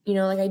hot, you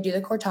know, like I do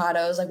the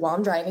cortados like while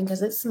I'm driving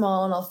because it's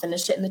small and I'll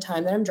finish it in the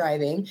time that I'm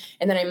driving.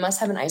 And then I must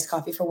have an iced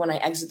coffee for when I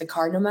exit the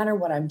car, no matter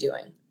what I'm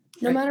doing,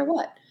 no matter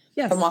what.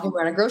 Yes. If I'm walking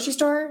around a grocery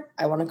store,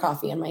 I want a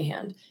coffee in my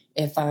hand.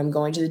 If I'm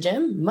going to the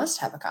gym, must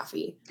have a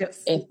coffee.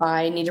 Yes. If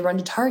I need to run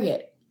to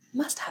Target,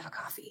 must have a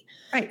coffee.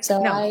 Right.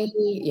 So no.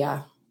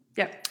 yeah.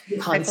 I totally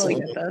Constantly.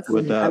 get this.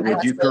 Would you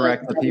That's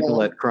correct the really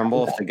people at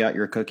Crumble if they got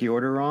your cookie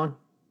order wrong?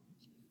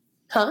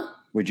 Huh?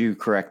 Would you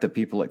correct the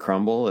people at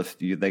Crumble if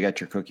they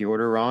got your cookie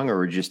order wrong, or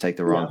would you just take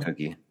the wrong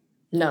cookie?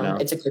 No,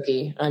 it's a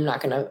cookie. I'm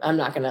not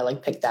gonna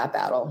like pick that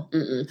battle.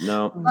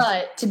 No.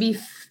 But to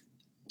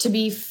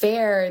be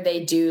fair,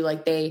 they do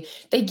like they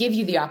give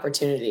you the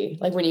opportunity.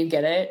 Like when you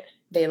get it,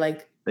 they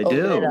like open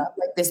it up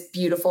like this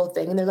beautiful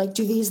thing, and they're like,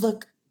 "Do these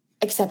look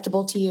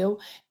acceptable to you?"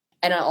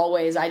 And I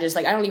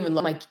don't even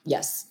look. I'm like,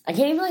 yes. I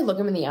can't even like look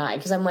them in the eye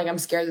because I'm like, I'm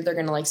scared that they're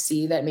gonna like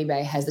see that maybe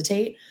I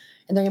hesitate,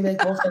 and they're gonna be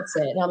like, "We'll fix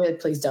it," and I'll be like,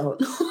 "Please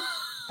don't."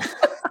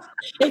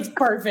 It's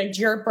perfect.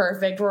 You're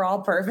perfect. We're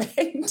all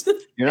perfect.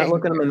 You're not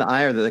looking them in the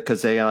eye, or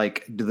because they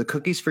like, do the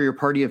cookies for your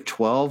party of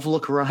 12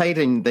 look right?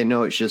 And they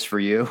know it's just for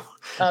you.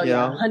 Oh, you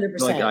yeah, know? 100%.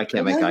 Like, I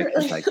can't make eye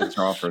contact. It's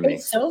all for me.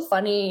 It's so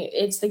funny.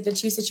 It's like the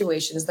 2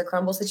 situations. The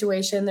Crumble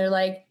situation, they're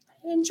like,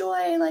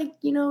 enjoy, like,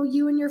 you know,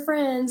 you and your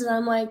friends. And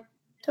I'm like,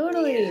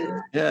 totally.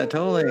 Yeah,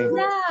 totally.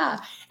 Yeah.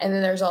 And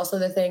then there's also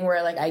the thing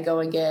where like I go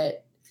and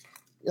get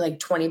like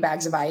 20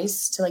 bags of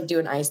ice to like do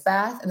an ice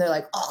bath. And they're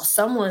like, oh,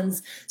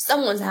 someone's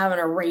having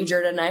a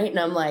rager tonight. And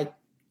I'm like,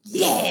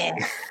 yeah.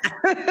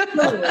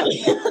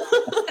 Totally.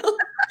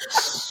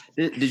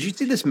 Did you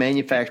see this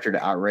manufactured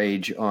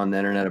outrage on the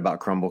internet about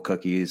Crumble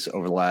cookies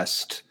over the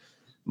last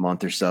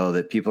month or so,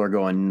 that people are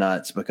going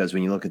nuts because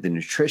when you look at the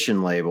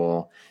nutrition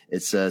label,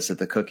 it says that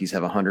the cookies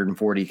have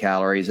 140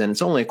 calories and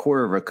it's only a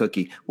quarter of a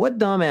cookie? What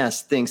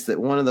dumbass thinks that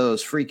one of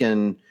those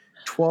freaking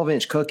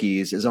 12-inch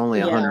cookies is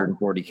only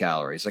 140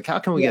 calories? Like, how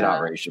can we get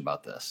outraged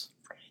about this?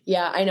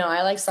 Yeah, I know.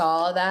 I like saw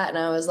all of that and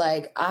I was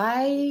like,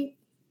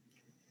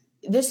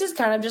 this is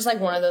kind of just like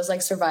one of those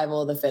like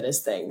survival of the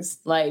fittest things.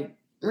 Like,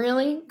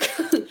 really?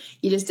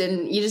 you just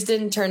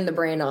didn't turn the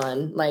brain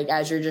on, like,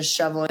 as you're just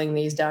shoveling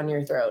these down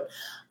your throat.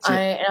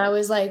 I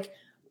was like,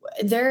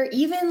 they're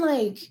even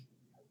like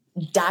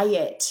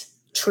diet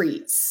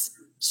treats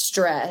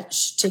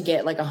stretch to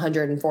get like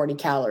 140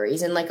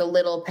 calories in like a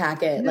little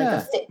packet, like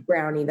a thick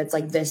brownie that's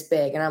like this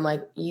big. And I'm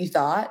like, you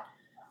thought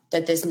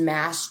that this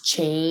mass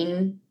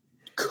chain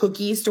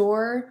cookie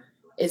store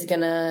is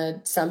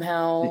gonna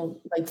somehow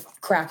like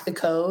crack the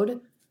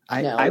code?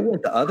 I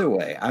went the other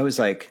way. I was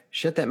like,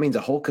 shit, that means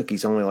a whole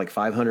cookie's only like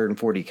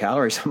 540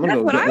 calories. I'm gonna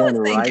go get one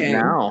right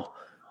now.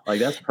 Like,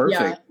 that's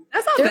perfect. Yeah.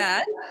 That's not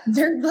bad.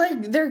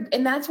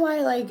 And that's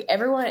why like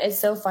everyone, it's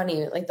so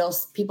funny. Like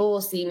people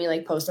will see me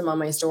like post them on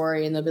my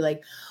story and they'll be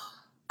like,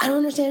 I don't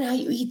understand how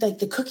you eat like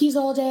the cookies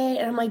all day.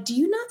 And I'm like, do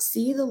you not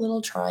see the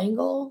little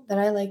triangle that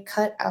I like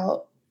cut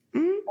out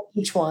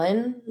each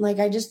one? Like,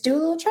 I just do a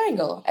little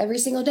triangle every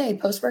single day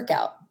post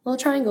workout, little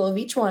triangle of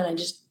each one. I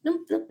just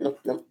nope.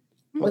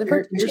 Well,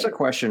 here's a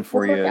question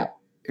for you.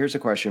 Here's a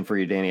question for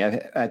you, Danny.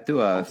 I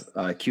threw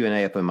a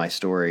Q&A up in my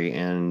story,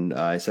 and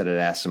I said I'd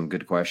ask some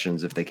good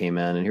questions if they came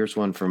in. And here's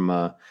one from,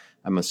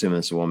 I'm assuming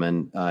it's a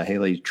woman,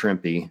 Haley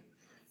Trimpy,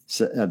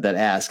 that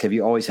asked, have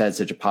you always had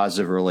such a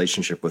positive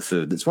relationship with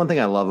food? That's one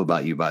thing I love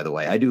about you, by the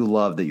way. I do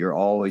love that you're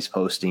always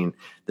posting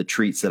the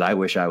treats that I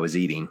wish I was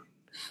eating.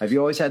 Have you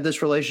always had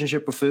this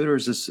relationship with food, or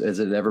has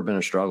it ever been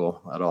a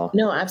struggle at all?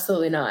 No,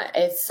 absolutely not.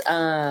 It's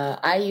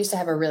I used to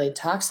have a really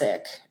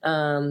toxic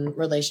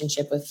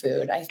relationship with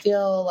food. I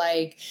feel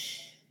like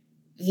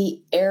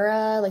the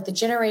era, like the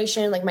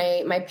generation, like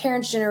my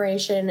parents'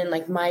 generation and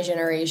like my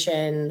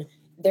generation,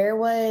 there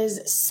was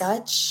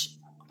such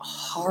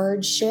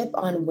hardship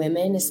on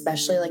women,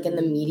 especially like in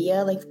the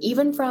media, like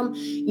even from,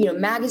 you know,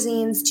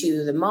 magazines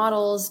to the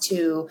models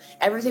to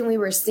everything we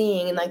were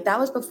seeing. And like that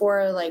was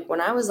before, like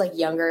when I was like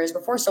younger, it was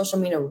before social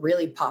media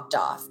really popped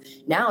off.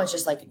 Now it's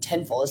just like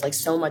tenfold. It's like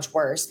so much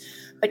worse.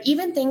 But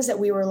even things that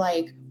we were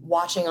like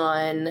watching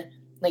on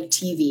like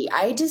TV,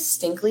 I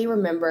distinctly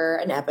remember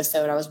an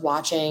episode I was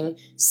watching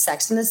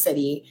Sex and the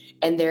City,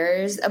 and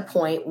there's a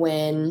point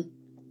when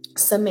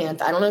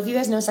Samantha, I don't know if you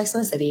guys know Sex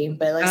and the City,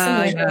 but like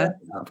Samantha,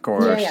 of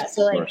course. Yeah.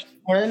 So like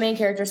one of the main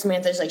characters,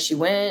 Samantha, is like she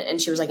went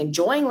and she was like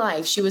enjoying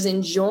life. She was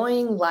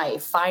enjoying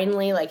life,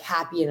 finally like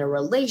happy in a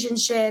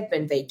relationship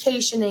and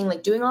vacationing,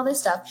 like doing all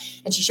this stuff.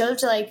 And she showed up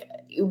to like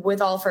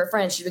with all of her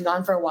friends. She's been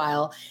gone for a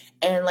while.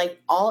 And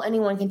like all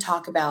anyone can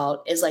talk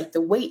about is like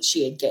the weight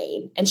she had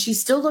gained. And she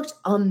still looked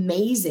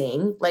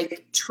amazing,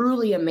 like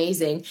truly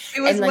amazing.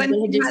 It was and like when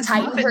they had just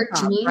tightened her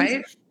jeans.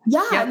 Right?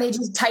 Yeah, Yep. and they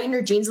just tightened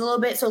her jeans a little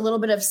bit. So a little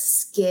bit of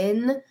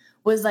skin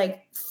was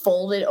like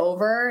folded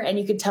over, and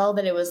you could tell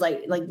that it was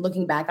like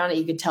looking back on it,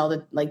 you could tell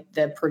that like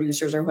the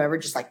producers or whoever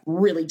just like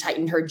really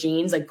tightened her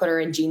jeans, like put her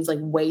in jeans like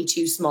way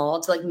too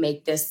small to like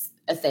make this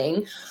a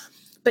thing.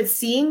 But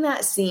seeing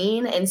that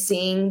scene and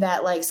seeing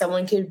that like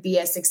someone could be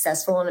as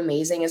successful and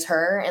amazing as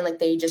her, and like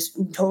they just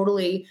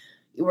totally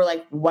were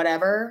like,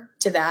 whatever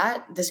to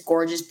that, this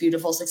gorgeous,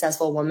 beautiful,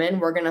 successful woman,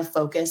 we're going to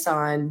focus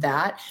on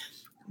that.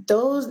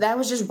 That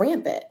was just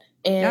rampant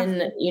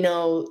in, you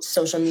know,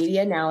 social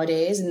media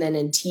nowadays. And then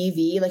in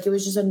TV, like it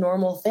was just a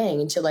normal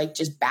thing to like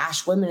just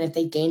bash women if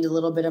they gained a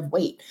little bit of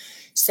weight.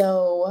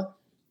 So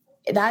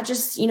that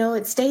just, you know,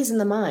 it stays in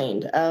the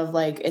mind of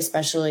like,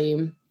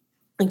 especially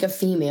like a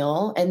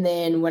female. And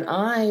then when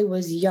I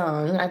was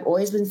young, I've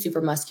always been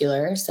super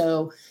muscular.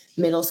 So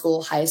middle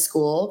school, high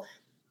school,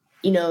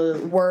 you know,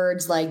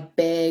 words like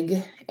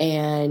big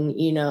and,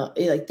 you know,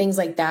 like things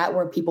like that,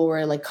 where people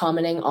were like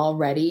commenting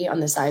already on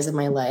the size of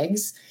my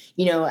legs.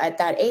 You know, at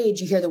that age,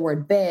 you hear the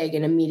word big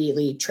and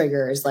immediately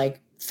triggers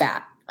like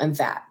fat. I'm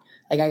fat.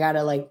 Like I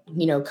gotta like,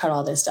 you know, cut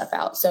all this stuff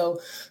out.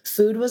 So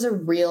food was a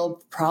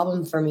real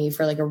problem for me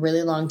for like a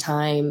really long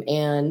time.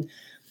 And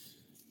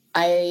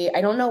I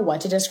don't know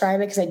what to describe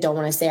it, because I don't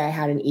want to say I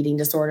had an eating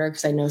disorder,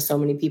 because I know so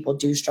many people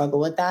do struggle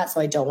with that.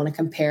 So I don't want to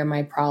compare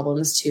my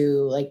problems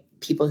to like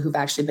people who've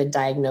actually been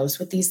diagnosed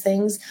with these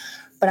things.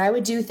 But I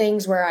would do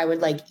things where I would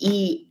like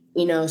eat,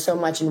 you know, so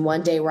much in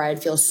one day where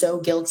I'd feel so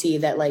guilty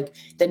that like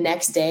the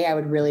next day I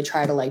would really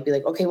try to like be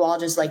like, okay, well,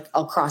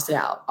 I'll cross it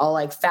out. I'll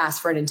like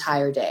fast for an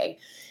entire day.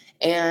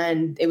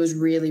 And it was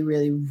really,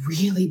 really,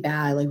 really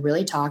bad, like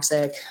really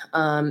toxic,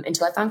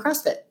 until I found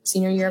CrossFit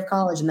senior year of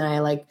college. And then I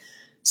like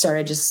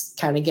started just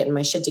kind of getting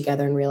my shit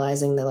together and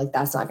realizing that like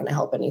that's not going to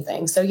help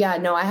anything. So yeah,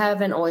 no, I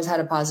haven't always had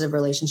a positive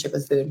relationship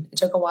with food. It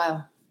took a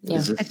while. Yeah.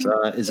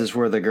 Is this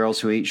where the Girls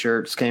Who Eat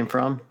shirts came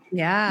from?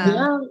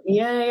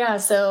 Yeah.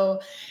 So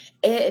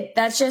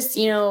that's just,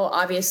 you know,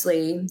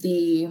 obviously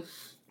the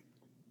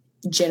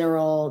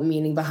general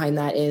meaning behind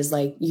that is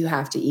like you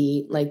have to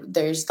eat. Like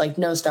there's like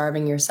no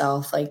starving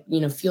yourself. Like, you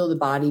know, fuel the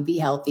body, be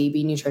healthy,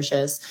 be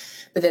nutritious.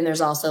 But then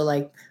there's also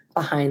like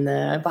behind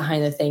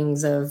the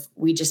things of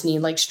we just need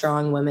like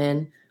strong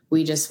women.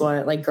 We just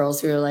want like girls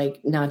who are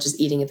like not just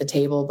eating at the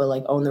table, but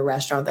like own the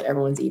restaurant that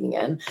everyone's eating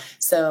in.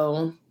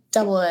 So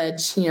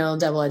double-edged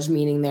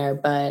meaning there.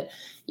 But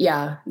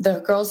yeah, the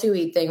Girls Who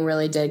Eat thing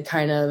really did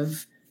kind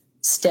of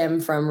stem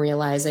from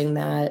realizing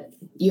that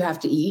you have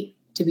to eat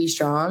to be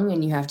strong,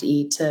 and you have to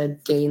eat to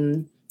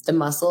gain the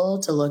muscle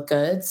to look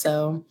good.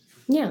 So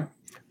yeah.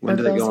 When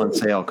do they go on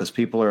sale? Because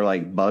people are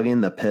like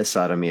bugging the piss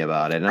out of me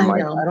about it. And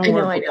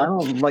I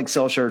don't like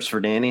sell shirts for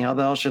Danny. How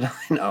the hell should I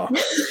know?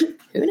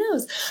 Who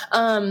knows?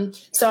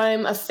 So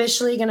I'm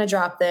officially going to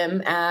drop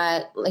them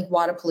at like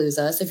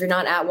Wodapalooza. So if you're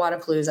not at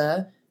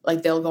Wodapalooza,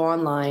 like they'll go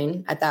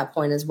online at that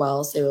point as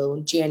well. So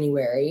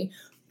January.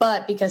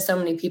 But because so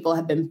many people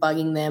have been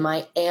bugging them,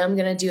 I am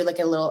going to do like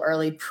a little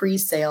early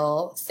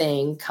pre-sale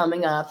thing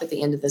coming up at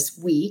the end of this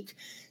week.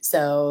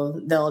 So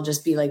they'll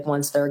just be like,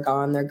 once they're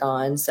gone, they're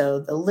gone. So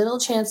the little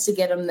chance to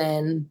get them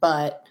then,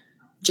 but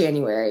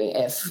January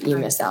if you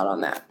miss out on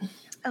that.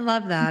 I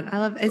love that.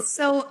 It's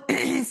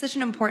it's such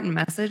an important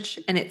message,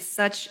 and it's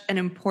such an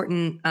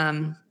important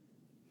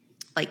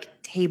like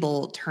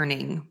table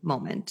turning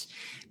moment,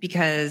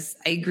 because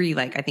I agree.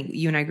 Like, I think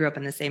you and I grew up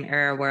in the same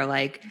era where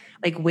like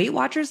Weight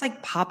Watchers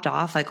like popped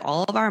off. Like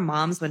all of our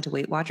moms went to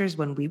Weight Watchers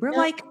when we were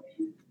like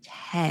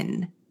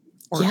 10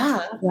 or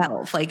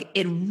 12. Like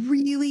in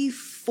really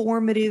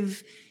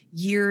formative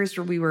years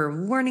where we were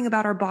learning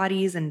about our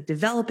bodies and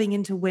developing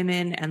into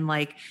women. And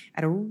like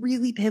at a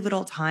really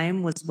pivotal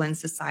time was when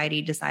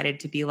society decided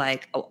to be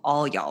like, oh,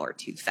 all y'all are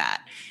too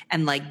fat.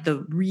 And like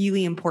the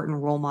really important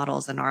role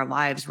models in our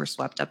lives were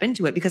swept up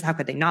into it, because how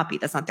could they not be?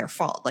 That's not their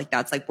fault. Like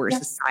that's like where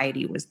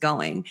society was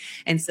going.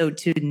 And so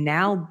to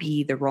now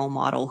be the role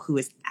model who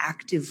is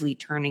actively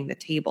turning the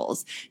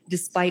tables,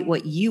 despite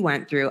what you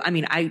went through. I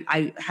mean,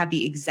 I have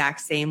the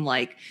exact same,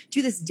 like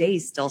to this day,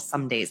 still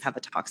some days have a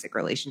toxic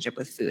relationship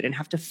with food and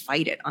have to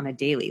fight it on a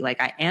daily.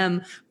 Like I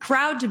am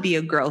proud to be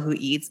a girl who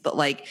eats, but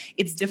like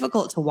it's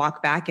difficult to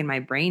walk back in my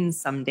brain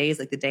some days,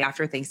 like the day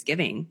after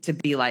Thanksgiving, to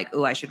be like,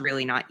 oh, I should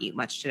really not eat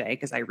much today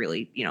because I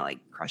really, like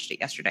crushed it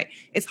yesterday.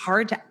 It's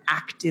hard to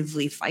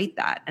actively fight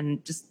that.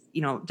 And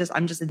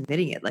I'm just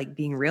admitting it, like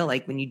being real,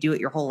 like when you do it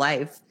your whole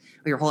life,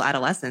 or your whole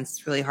adolescence,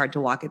 it's really hard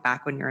to walk it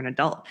back when you're an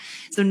adult.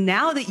 So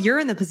now that you're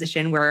in the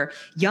position where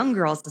young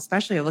girls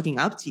especially are looking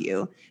up to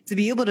you, to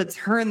be able to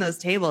turn those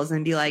tables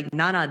and be like,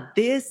 Nana,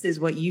 this is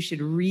what you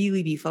should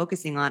really be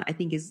focusing on, I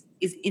think is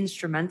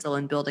instrumental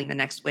in building the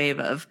next wave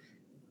of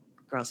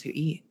girls who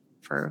eat,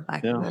 for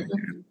lack of a better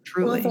term.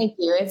 Truly. Well, thank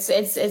you. It's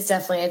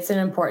definitely, it's an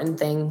important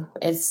thing.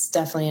 It's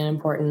definitely an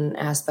important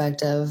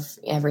aspect of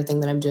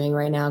everything that I'm doing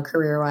right now,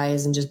 career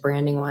wise and just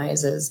branding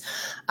wise. Is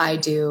I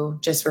do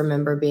just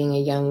remember being a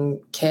young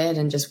kid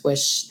and just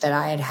wish that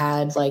I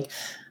had like,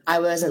 I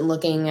wasn't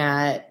looking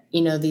at,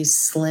 these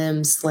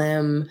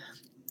slim,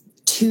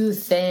 too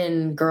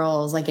thin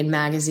girls like in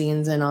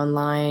magazines and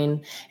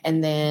online.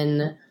 And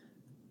then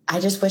I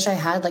just wish I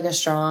had like a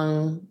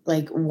strong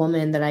like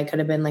woman that I could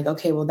have been like,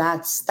 okay, well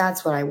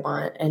that's what I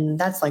want. And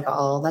that's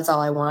all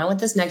I want. I want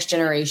this next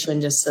generation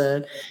just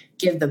to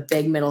give the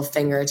big middle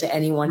finger to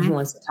anyone who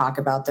wants to talk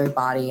about their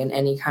body in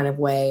any kind of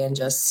way. And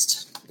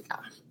just,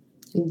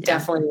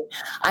 definitely,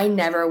 I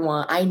never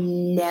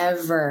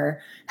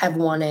have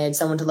wanted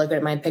someone to look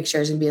at my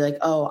pictures and be like,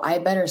 oh, I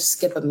better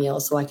skip a meal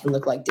so I can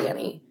look like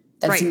Danny.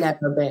 That's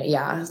never been,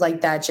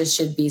 like that just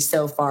should be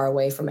so far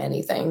away from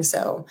anything.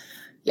 So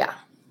yeah.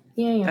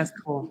 Yeah. That's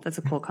cool. That's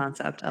a cool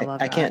concept. I love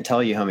that. I can't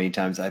tell you how many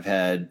times I've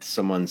had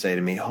someone say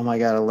to me, oh my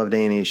God, I love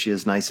Danny. She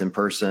is nice in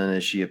person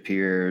as she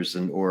appears.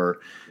 Or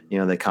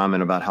they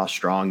comment about how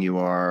strong you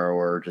are,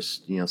 or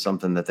just,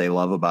 something that they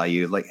love about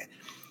you. Like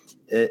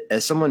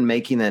as someone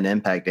making that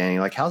impact, Danny,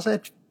 like how's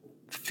that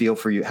feel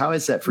for you? How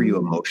is that for you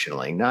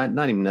emotionally? Not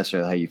even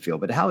necessarily how you feel,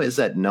 but how is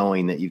that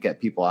knowing that you've got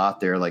people out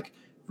there like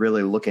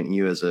really looking at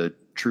you as a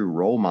true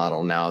role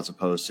model now, as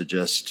opposed to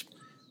just,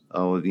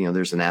 oh,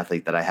 there's an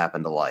athlete that I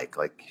happen to like.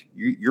 Like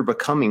you're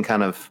becoming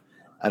kind of,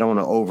 I don't want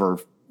to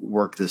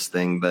overwork this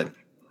thing, but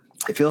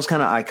it feels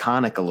kind of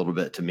iconic a little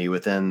bit to me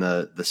within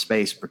the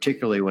space,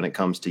 particularly when it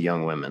comes to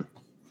young women.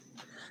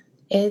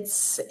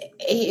 It's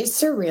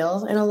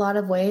surreal in a lot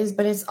of ways,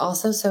 but it's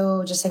also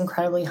so just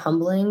incredibly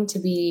humbling to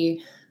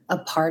be a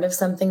part of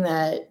something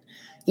that,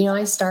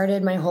 I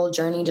started my whole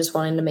journey just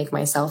wanting to make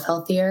myself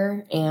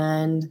healthier.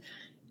 And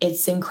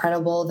it's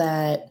incredible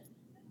that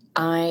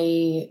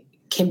I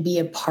can be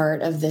a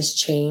part of this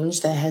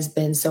change that has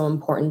been so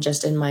important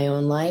just in my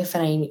own life.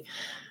 And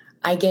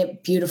I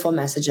get beautiful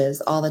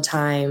messages all the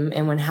time.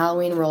 And when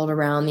Halloween rolled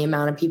around, the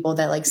amount of people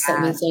that like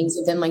sent me things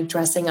of them like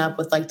dressing up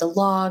with like the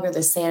log or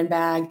the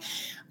sandbag,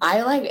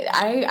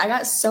 I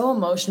got so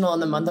emotional in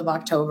the month of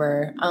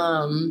October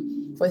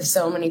with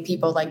so many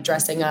people like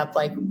dressing up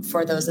like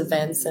for those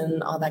events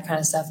and all that kind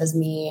of stuff as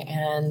me.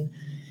 And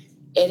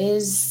it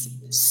is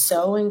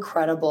so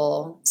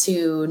incredible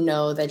to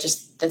know that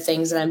just the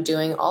things that I'm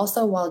doing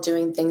also while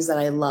doing things that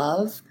I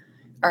love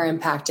are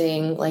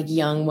impacting like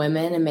young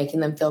women and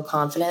making them feel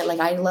confident. Like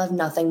I love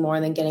nothing more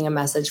than getting a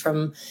message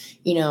from,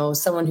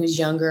 someone who's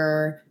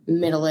younger,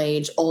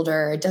 middle-aged,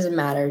 older, it doesn't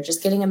matter.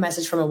 Just getting a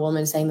message from a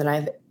woman saying that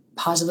I've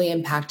positively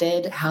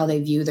impacted how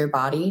they view their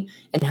body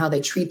and how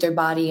they treat their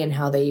body and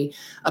how they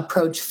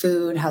approach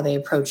food, how they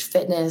approach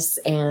fitness.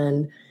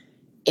 And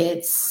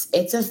it's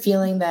a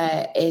feeling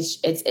that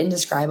it's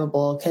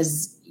indescribable,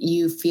 because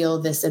you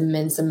feel this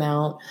immense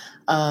amount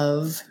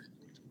of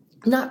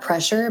not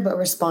pressure, but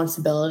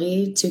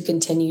responsibility to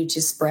continue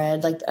to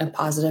spread like a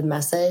positive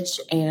message.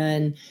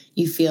 And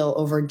you feel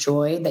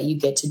overjoyed that you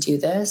get to do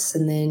this.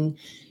 And then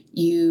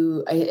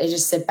I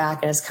just sit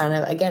back and it's kind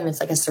of, again, it's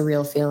like a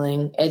surreal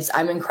feeling.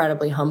 I'm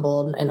incredibly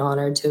humbled and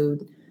honored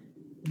to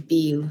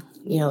be,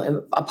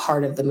 a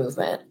part of the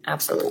movement.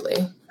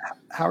 Absolutely.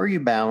 How are you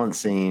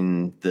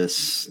balancing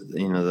this,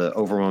 the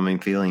overwhelming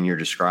feeling you're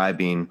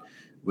describing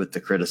with the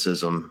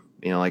criticism?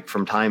 Like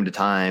from time to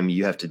time,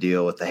 you have to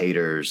deal with the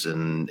haters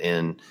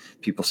and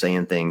people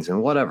saying things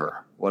and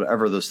whatever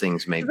those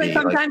things may be.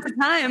 From time to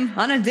time,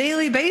 on a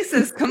daily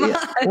basis. Come on.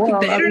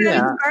 Well, the internet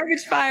is a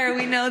garbage fire.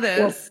 We know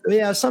this. Well,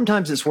 yeah,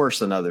 sometimes it's worse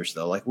than others,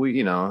 though. Like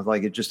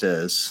like it just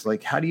is.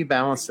 Like, how do you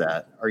balance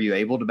that? Are you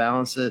able to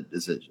balance it?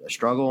 Is it a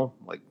struggle?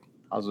 Like,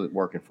 how's it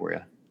working for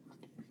you?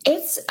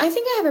 I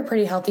think I have a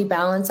pretty healthy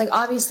balance. Like,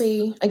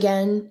 obviously,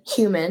 again,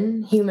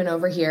 human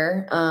over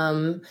here.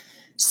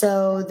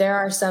 So there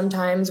are some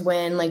times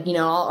when like,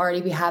 I'll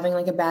already be having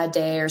like a bad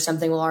day or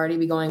something will already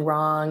be going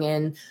wrong.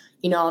 And,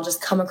 I'll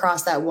just come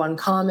across that one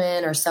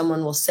comment or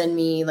someone will send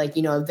me like,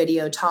 a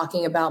video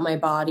talking about my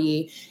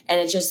body.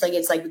 And it's just like,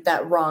 it's like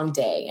that wrong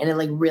day and it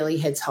like really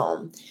hits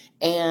home.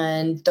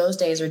 And those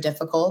days are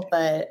difficult,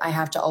 but I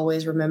have to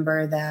always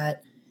remember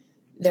that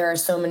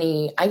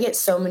I get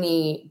so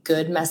many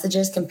good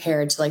messages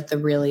compared to like the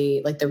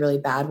really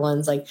bad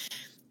ones. Like,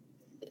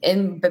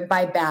 but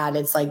by bad,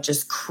 it's like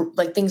just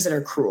like things that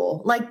are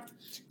cruel, like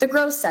the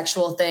gross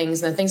sexual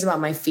things and the things about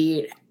my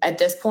feet at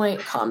this point,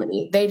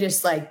 comedy. They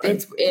just like,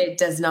 it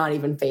does not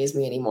even faze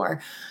me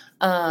anymore.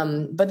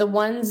 But the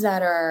ones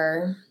that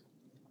are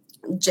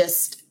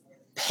just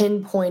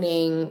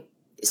pinpointing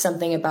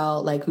something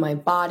about like my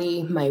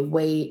body, my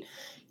weight,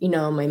 you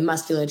know, my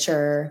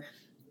musculature,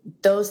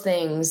 those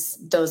things,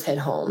 those hit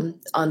home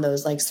on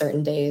those like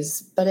certain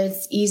days. But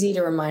it's easy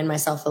to remind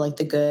myself of like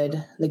the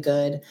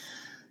good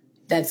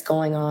that's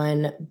going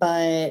on.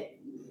 But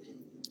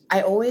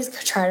I always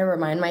try to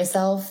remind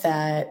myself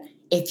that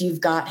if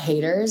you've got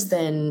haters,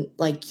 then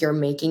like you're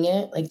making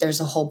it. Like there's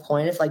a whole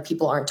point if like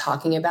people aren't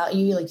talking about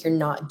you, like you're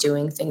not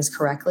doing things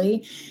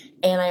correctly.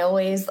 And I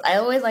always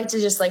like to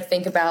just like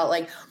think about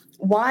like,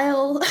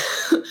 while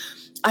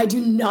I do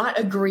not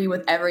agree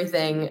with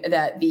everything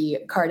that the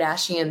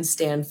Kardashians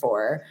stand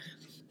for,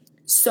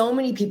 so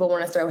many people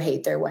want to throw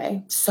hate their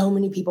way. So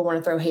many people want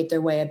to throw hate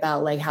their way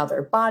about like how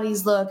their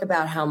bodies look,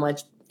 about how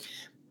much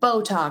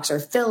Botox or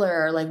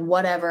filler or like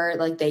whatever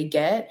like they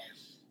get.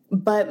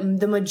 But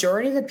the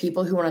majority of the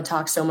people who want to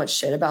talk so much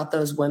shit about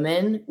those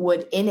women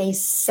would in a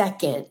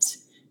second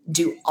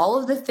do all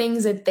of the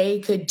things that they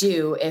could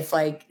do if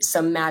like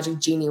some magic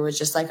genie was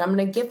just like, I'm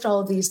going to gift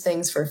all of these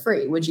things for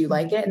free. Would you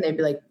like it? And they'd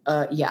be like,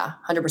 yeah,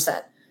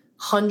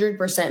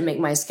 100% make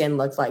my skin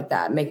look like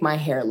that. Make my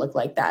hair look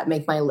like that.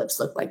 Make my lips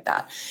look like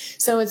that.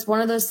 So it's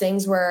one of those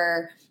things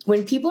where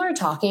when people are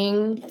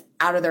talking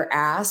out of their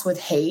ass with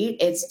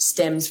hate, it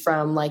stems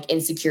from like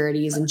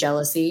insecurities and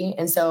jealousy.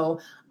 And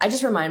so I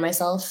just remind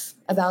myself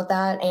about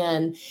that.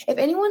 And if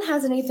anyone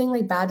has anything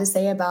like bad to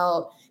say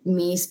about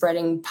me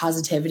spreading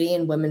positivity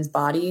in women's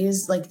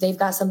bodies, like they've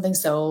got something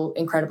so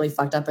incredibly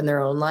fucked up in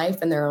their own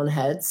life, in their own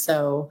heads.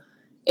 So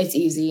it's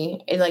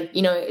easy. It like,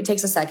 you know, it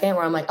takes a second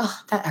where I'm like, oh,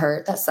 that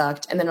hurt, that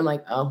sucked. And then I'm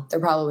like, oh, they're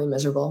probably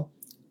miserable.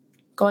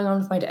 Going on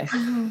with my day.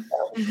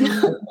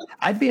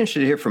 I'd be interested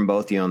to hear from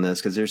both of you on this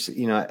because there's,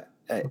 you know,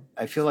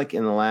 I feel like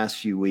in the last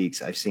few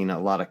weeks, I've seen a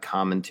lot of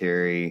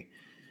commentary.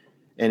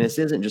 And this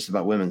isn't just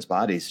about women's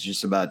bodies. It's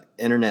just about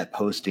internet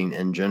posting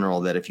in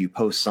general, that if you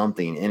post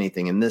something,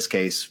 anything, in this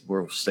case,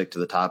 we'll stick to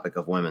the topic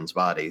of women's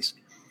bodies,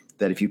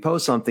 that if you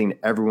post something,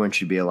 everyone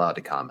should be allowed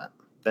to comment.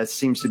 That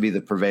seems to be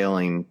the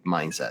prevailing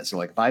mindset. So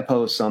like if I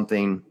post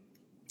something,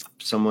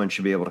 someone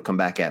should be able to come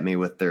back at me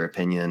with their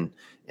opinion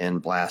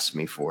and blast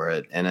me for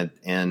it. And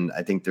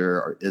I think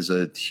there is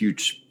a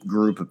huge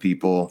group of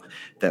people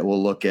that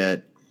will look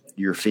at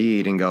your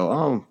feed and go,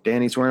 oh,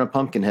 Danny's wearing a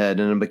pumpkin head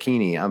and a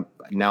bikini.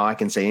 Now I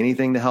can say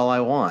anything the hell I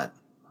want,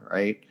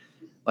 right?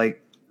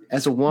 Like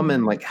as a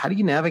woman, like how do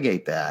you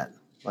navigate that?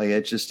 Like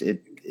it's just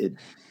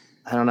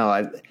I don't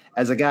know.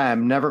 As a guy,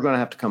 I'm never going to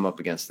have to come up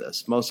against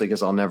this, mostly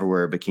because I'll never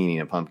wear a bikini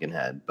and a pumpkin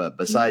head. But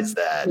besides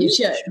that, you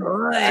should.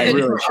 I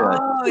really should.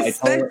 Oh,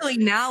 especially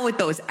now with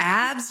those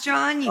abs,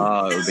 John.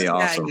 It would be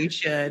awesome. You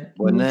should.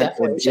 Wouldn't it?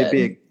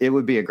 It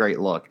would be a great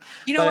look.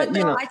 You know what?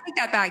 Though, I take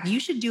that back. You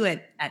should do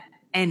it at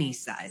any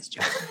size,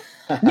 John.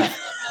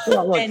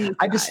 Well, look,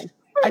 I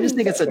just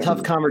think it's a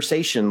tough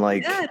conversation.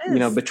 Like, you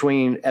know,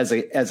 between as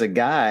a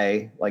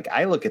guy, like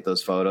I look at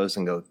those photos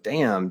and go,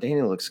 damn,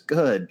 Danny looks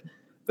good.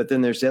 But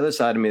then there's the other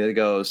side of me that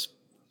goes,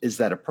 is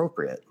that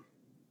appropriate?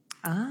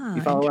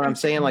 You follow what I'm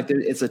saying? Like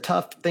it's a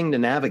tough thing to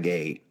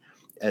navigate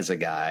as a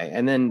guy.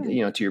 And then,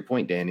 you know, to your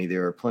point, Danny,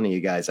 there are plenty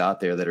of guys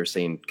out there that are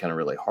saying kind of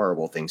really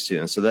horrible things too.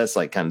 And so that's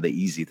like kind of the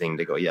easy thing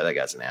to go, yeah, that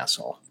guy's an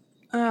asshole.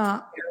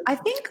 I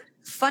think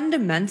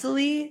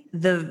fundamentally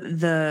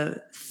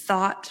the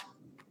thought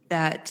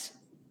that,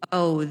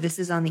 oh, this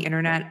is on the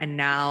internet and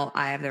now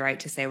I have the right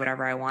to say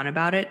whatever I want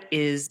about it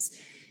is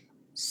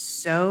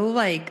so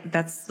like,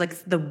 that's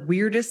like the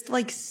weirdest,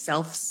 like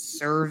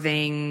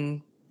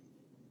self-serving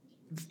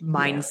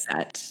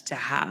mindset to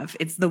have.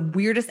 It's the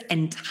weirdest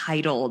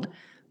entitled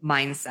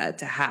mindset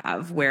to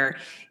have where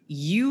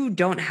you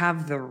don't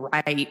have the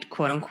right,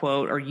 quote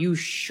unquote, or you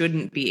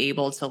shouldn't be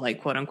able to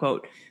like, quote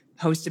unquote,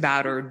 post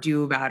about or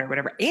do about or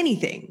whatever,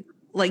 anything.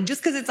 Like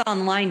just because it's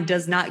online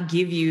does not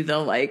give you the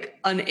like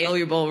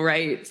unalienable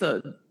right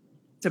to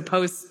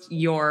post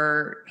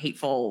your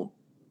hateful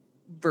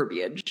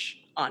verbiage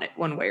on it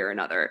one way or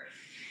another.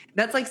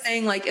 That's like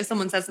saying like if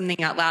someone says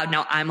something out loud,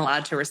 now I'm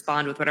allowed to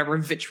respond with whatever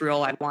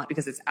vitriol I want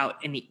because it's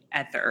out in the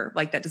ether.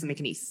 Like that doesn't make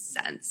any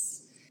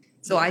sense.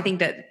 So I think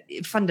that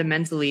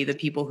fundamentally the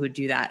people who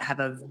do that have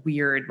a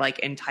weird like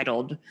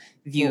entitled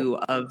view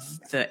of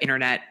the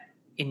internet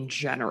in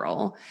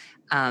general.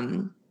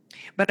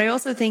 But I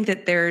also think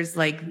that there's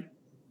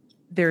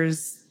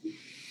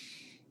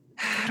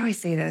how do I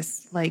say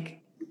this?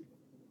 Like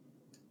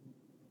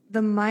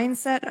the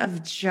mindset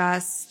of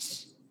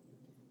just,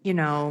 you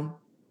know,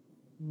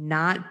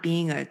 not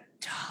being a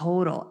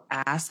total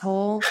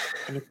asshole.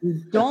 And if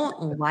you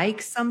don't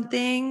like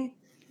something,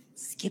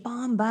 skip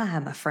on by,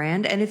 my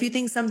friend. And if you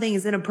think something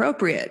is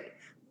inappropriate,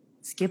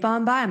 skip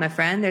on by, my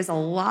friend. There's a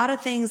lot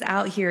of things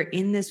out here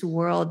in this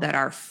world that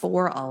are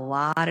for a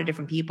lot of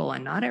different people,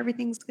 and not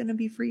everything's going to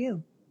be for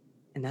you.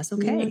 And that's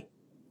okay.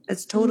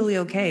 That's totally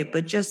okay.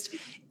 But just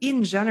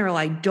in general,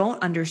 I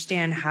don't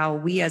understand how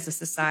we as a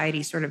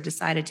society sort of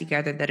decided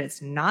together that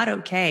it's not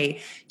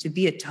okay to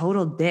be a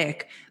total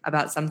dick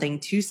about something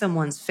to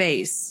someone's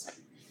face,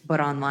 but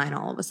online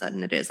all of a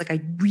sudden it is. Like,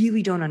 I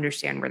really don't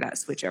understand where that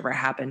switch ever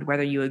happened,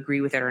 whether you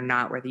agree with it or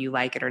not, whether you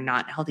like it or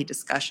not. Healthy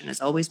discussion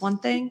is always one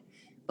thing,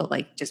 but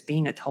like just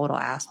being a total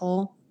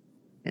asshole,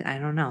 I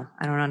don't know.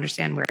 I don't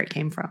understand where it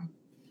came from.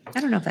 I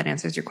don't know if that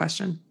answers your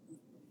question.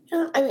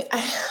 I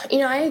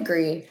mean, I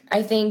agree.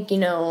 I think,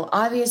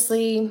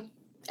 obviously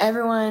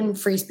everyone,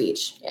 free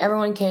speech.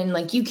 Everyone can,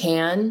 you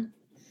can,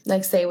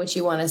 say what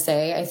you want to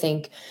say. I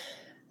think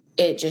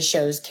it just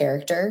shows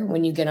character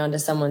when you get onto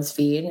someone's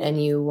feed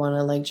and you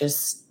want to,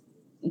 just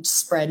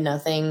spread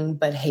nothing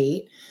but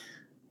hate.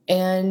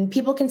 And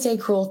people can say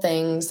cruel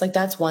things.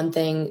 That's one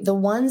thing. The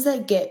ones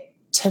that get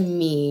to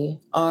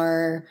me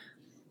are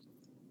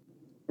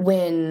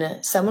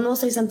when someone will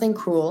say something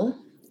cruel,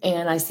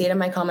 and I see it in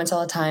my comments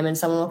all the time, and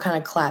someone will kind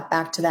of clap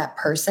back to that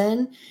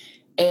person.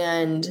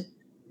 And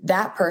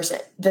that person,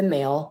 the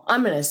male,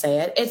 I'm going to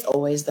say it, it's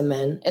always the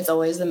men. It's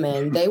always the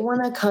men. They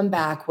want to come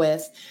back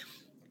with,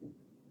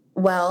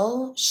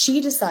 well, she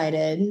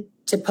decided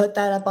to put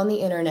that up on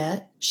the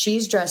internet.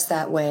 She's dressed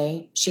that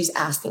way. She's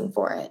asking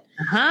for it.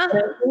 Uh-huh.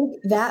 And I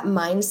think that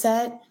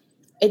mindset,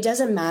 it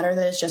doesn't matter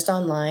that it's just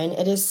online.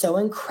 It is so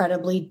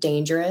incredibly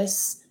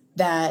dangerous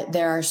that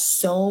there are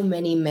so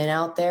many men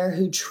out there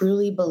who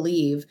truly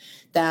believe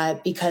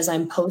that because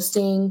I'm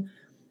posting,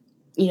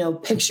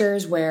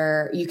 pictures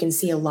where you can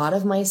see a lot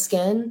of my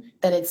skin,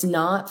 that it's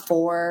not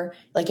for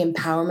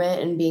empowerment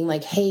and being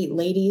hey,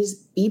 ladies,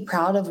 be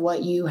proud of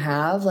what you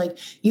have.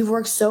 You've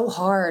worked so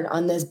hard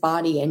on this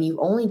body and you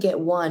only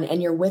get one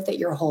and you're with it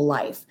your whole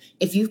life.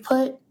 If you've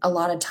put a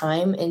lot of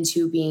time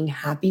into being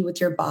happy with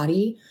your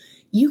body,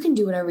 you can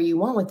do whatever you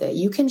want with it.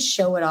 You can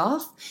show it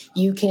off.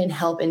 You can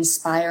help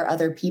inspire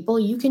other people.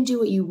 You can do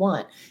what you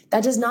want.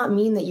 That does not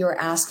mean that you're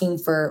asking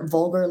for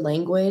vulgar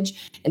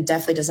language, and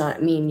definitely does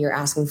not mean you're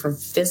asking for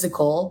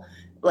physical,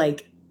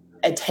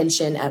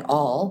 attention at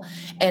all.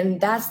 And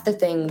that's the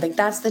thing,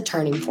 that's the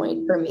turning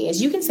point for me,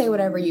 is you can say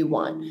whatever you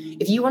want.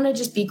 If you want to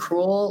just be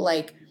cruel,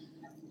 let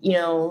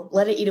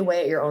it eat away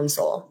at your own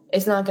soul.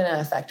 It's not going to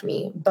affect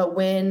me. But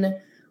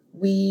when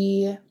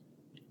we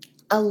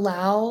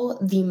allow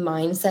the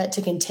mindset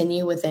to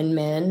continue within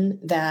men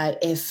that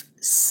if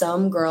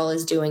some girl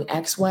is doing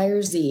X, Y,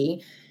 or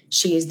Z,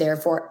 she is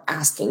therefore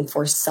asking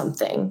for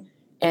something.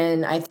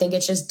 And I think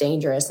it's just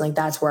dangerous.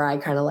 That's where I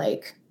kind of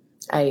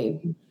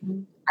I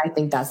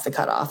think that's the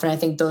cutoff. And I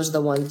think those are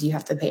the ones you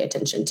have to pay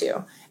attention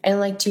to.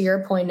 And to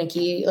your point,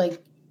 Nikki,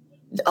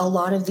 a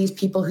lot of these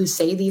people who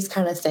say these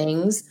kind of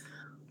things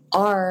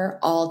are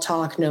all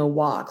talk, no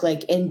walk.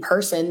 In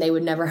person, they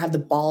would never have the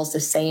balls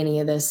to say any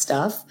of this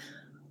stuff.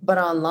 But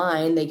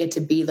online, they get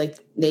to be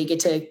they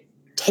get to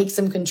take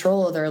some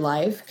control of their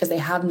life because they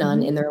have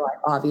none in their life.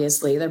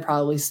 Obviously, they're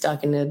probably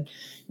stuck in a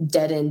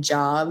dead end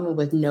job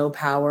with no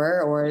power,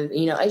 or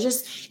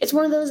it's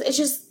one of those. It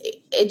just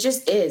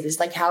is.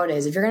 It's how it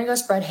is. If you're gonna go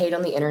spread hate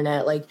on the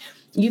internet,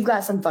 you've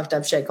got some fucked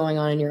up shit going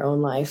on in your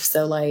own life.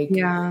 So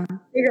yeah,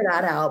 figure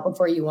that out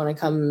before you want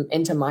to come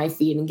into my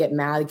feed and get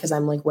mad because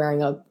I'm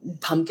wearing a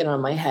pumpkin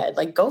on my head.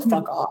 Go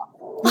fuck off.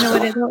 You know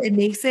what it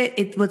makes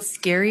it what's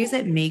scary is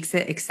it makes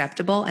it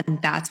acceptable, and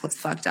that's what's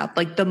fucked up.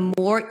 The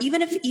more,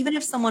 even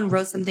if someone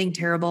wrote something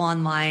terrible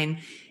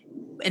online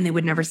and they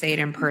would never say it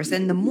in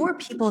person, the more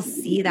people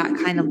see that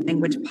kind of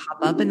language pop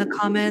up in the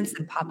comments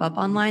and pop up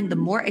online, the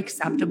more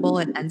acceptable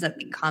it ends up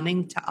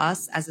becoming to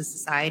us as a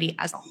society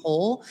as a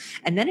whole.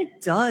 And then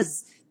it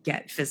does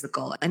get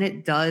physical, and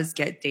it does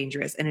get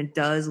dangerous, and it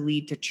does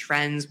lead to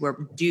trends where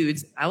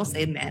dudes, I will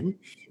say men,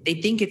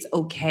 they think it's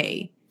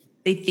okay.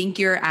 They think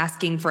you're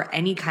asking for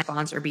any kind of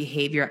response or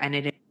behavior, and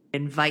it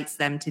invites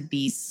them to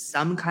be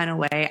some kind of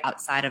way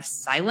outside of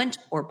silent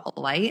or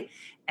polite.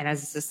 And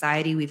as a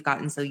society, we've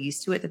gotten so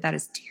used to it that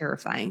is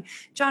terrifying.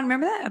 John,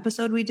 remember that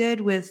episode we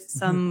did with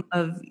some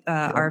of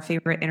our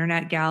favorite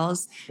internet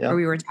gals, where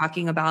we were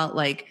talking about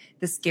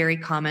the scary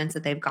comments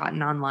that they've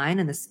gotten online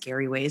and the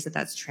scary ways that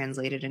that's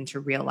translated into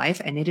real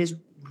life? And it is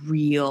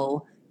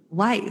real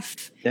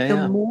life.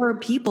 The more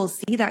people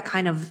see that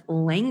kind of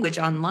language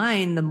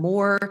online, the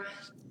more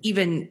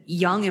even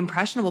young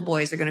impressionable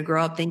boys are going to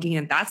grow up thinking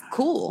that that's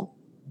cool.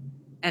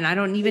 And I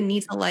don't even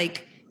need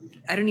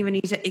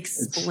to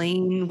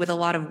explain with a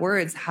lot of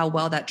words how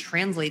well that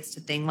translates to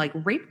things like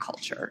rape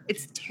culture.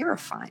 It's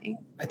terrifying.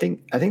 I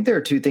think there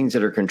are two things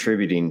that are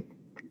contributing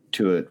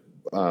to it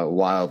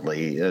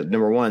wildly.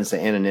 Number one is the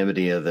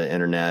anonymity of the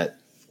internet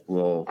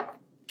will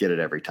get it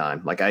every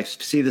time. I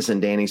see this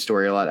in Danny's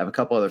story a lot. I have a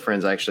couple other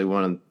friends, actually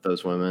one of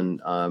those women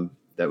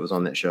that was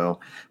on that show,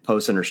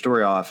 posting her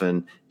story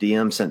often,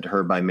 DM sent to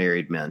her by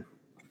married men.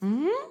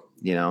 Mm-hmm.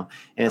 And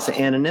it's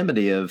the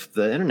anonymity of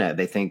the internet.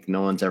 They think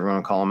no one's ever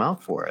going to call them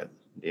out for it,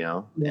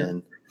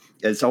 and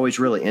it's always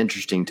really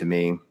interesting to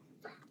me.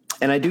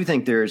 And I do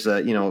think there's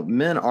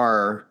men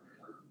are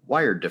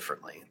wired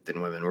differently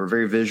than women. We're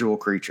very visual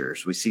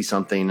creatures. We see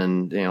something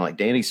and, like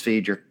Danny's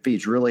feed, your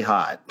feed's really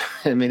hot.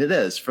 I mean, it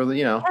is for the,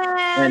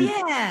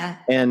 yeah.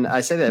 And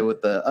I say that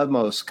with the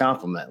utmost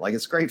compliment, like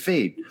it's a great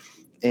feed.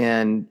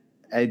 And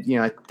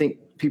I think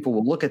people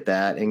will look at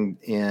that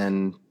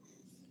and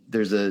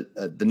there's the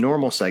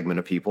normal segment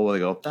of people where they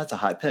go, that's a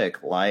hot pick,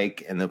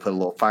 and they'll put a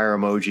little fire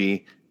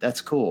emoji. That's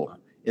cool.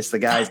 It's the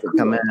guys that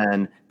come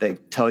in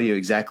that tell you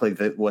exactly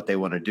what they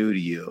want to do to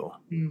you.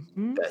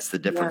 Mm-hmm. That's the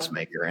difference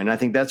maker. And I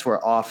think that's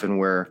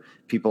where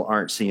people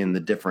aren't seeing the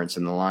difference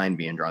in the line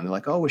being drawn. They're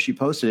like, oh, well, she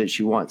posted it.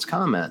 She wants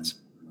comments.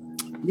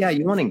 Yeah,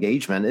 you want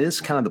engagement. It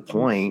is kind of the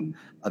point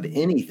of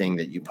anything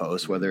that you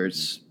post, whether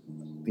it's,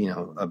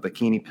 a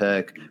bikini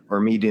pic or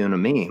me doing a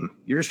meme.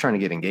 You're just trying to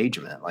get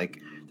engagement.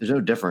 Like, there's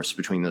no difference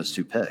between those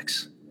two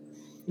pics.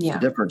 Yeah. The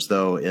difference,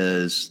 though,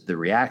 is the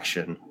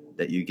reaction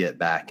that you get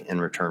back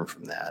in return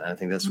from that. And I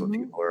think that's what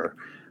people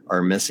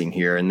are missing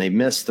here. And they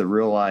miss the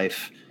real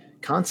life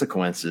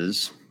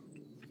consequences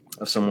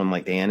of someone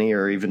like Danny,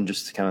 or even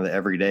just kind of the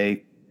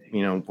everyday,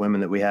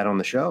 women that we had on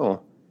the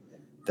show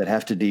that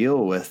have to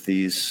deal with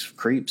these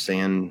creeps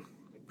and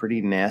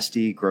pretty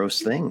nasty,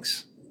 gross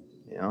things.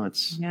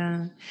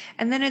 Yeah.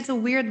 And then it's a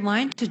weird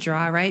line to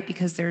draw, right?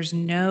 Because there's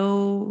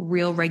no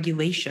real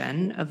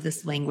regulation of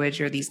this language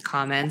or these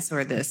comments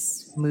or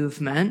this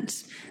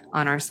movement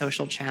on our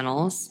social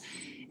channels.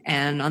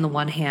 And on the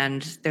one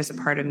hand, there's a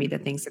part of me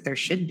that thinks that there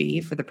should be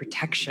for the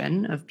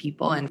protection of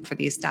people and for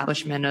the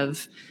establishment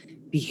of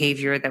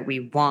behavior that we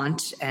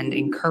want and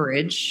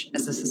encourage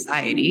as a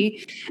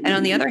society. And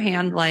on the other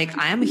hand, I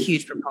am a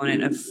huge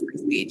proponent of free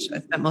speech. I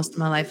spent most of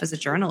my life as a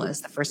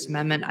journalist. The First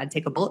Amendment, I'd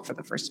take a bullet for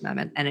the First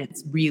Amendment. And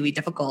it's really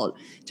difficult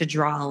to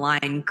draw a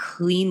line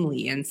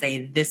cleanly and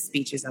say this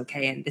speech is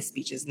okay and this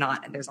speech is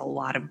not. And there's a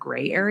lot of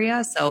gray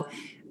area. So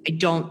I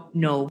don't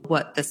know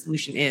what the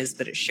solution is,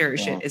 but it sure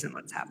as shit isn't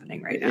what's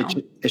happening right now.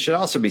 It should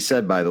also be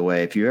said, by the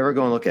way, if you ever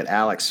go and look at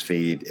Alex's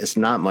feed, it's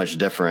not much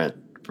different.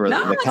 For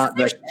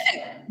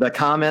the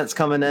comments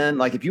coming in,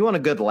 like if you want a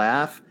good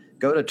laugh,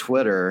 go to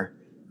Twitter,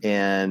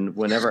 and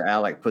whenever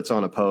Alec puts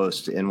on a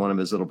post in one of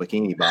his little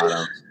bikini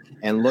bottoms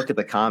and look at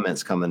the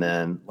comments coming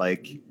in,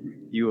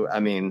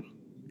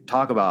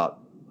 talk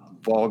about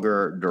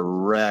vulgar,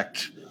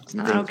 direct. It's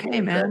not okay,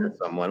 man.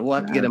 Someone. We'll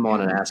have to get him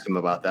on and ask him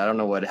about that. I don't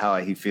know how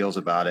he feels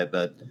about it,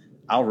 but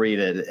I'll read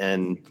it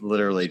and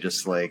literally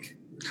just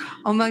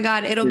oh my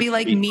God, it'll be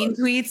like mean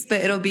tweets,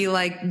 but it'll be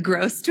like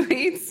gross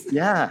tweets.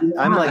 Yeah,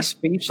 I'm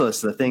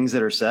speechless, the things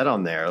that are said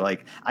on there.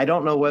 I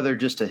don't know whether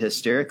just to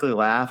hysterically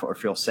laugh or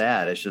feel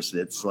sad.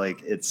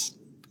 It's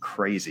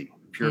crazy,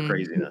 pure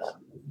craziness.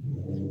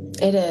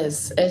 It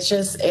is. It's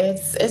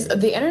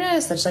the internet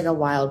is such a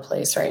wild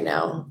place right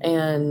now.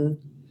 And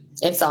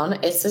it's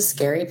a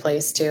scary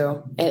place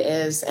too. It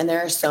is. And there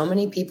are so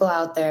many people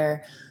out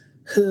there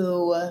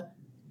who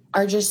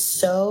are just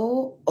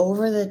so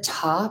over the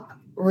top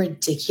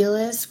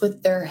ridiculous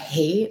with their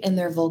hate and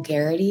their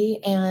vulgarity,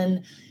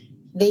 and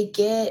they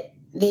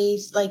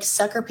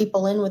sucker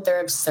people in with their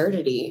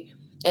absurdity,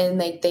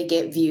 and they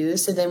get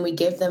views, so then we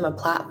give them a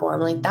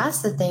platform.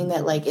 That's the thing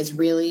that is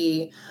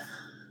really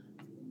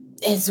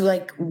is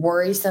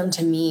worrisome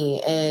to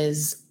me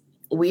is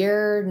we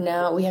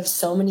have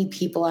so many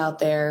people out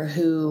there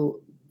who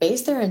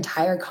base their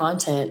entire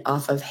content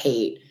off of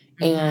hate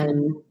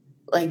and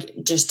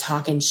just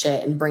talking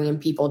shit and bringing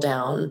people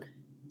down.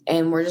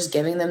 And we're just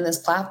giving them this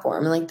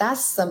platform. And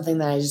that's something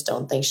that I just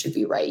don't think should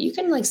be right. You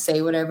can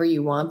say whatever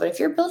you want, but if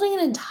you're building an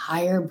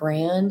entire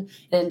brand,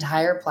 an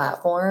entire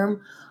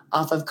platform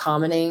off of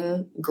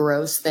commenting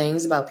gross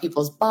things about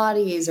people's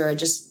bodies or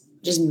just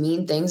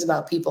mean things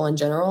about people in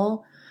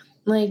general,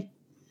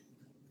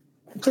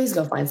 please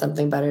go find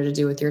something better to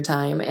do with your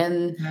time.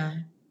 And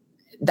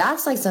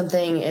that's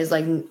something is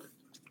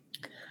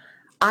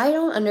I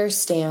don't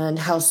understand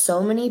how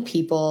so many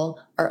people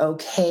are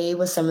okay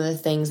with some of the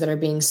things that are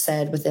being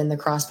said within the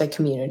CrossFit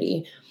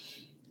community.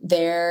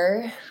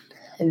 There's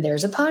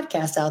a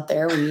podcast out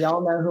there. We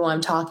all know who I'm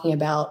talking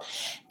about.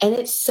 And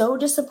it's so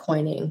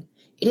disappointing.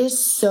 It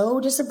is so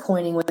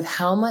disappointing with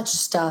how much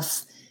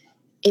stuff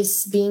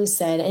is being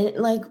said.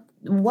 And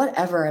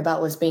whatever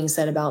about what's being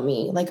said about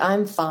me.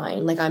 I'm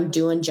fine. I'm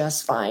doing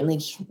just fine.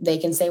 They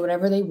can say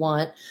whatever they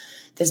want.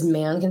 This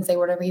man can say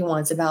whatever he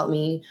wants about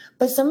me.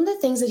 But some of the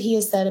things that he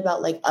has said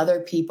about other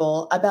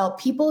people, about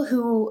people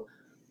who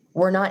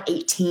were not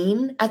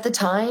 18 at the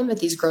time that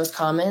these gross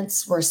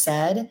comments were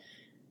said,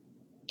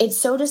 it's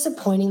so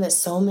disappointing that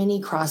so many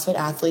CrossFit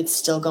athletes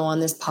still go on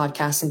this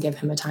podcast and give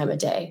him a time of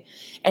day.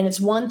 And it's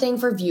one thing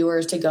for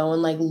viewers to go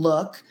and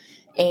look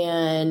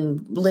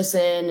and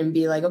listen and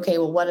be okay,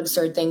 well, what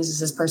absurd things is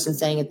this person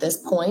saying at this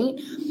point?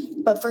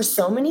 But for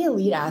so many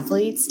elite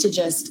athletes to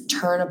just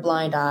turn a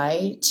blind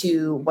eye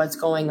to what's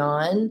going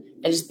on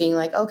and just being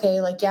okay,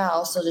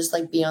 I'll still just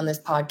be on this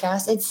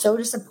podcast. It's so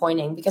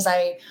disappointing because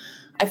I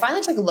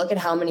finally took a look at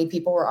how many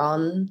people were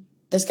on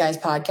this guy's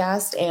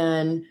podcast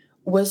and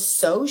was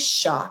so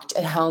shocked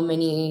at how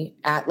many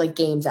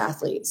games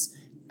athletes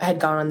had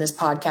gone on this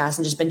podcast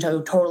and just been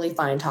totally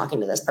fine talking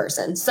to this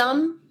person.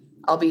 Some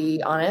I'll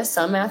be honest,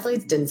 some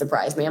athletes didn't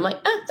surprise me. I'm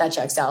like, that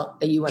checks out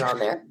that you went on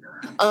there.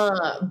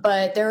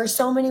 But there are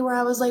so many where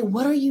I was like,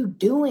 what are you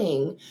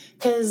doing?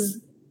 Because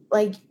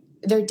like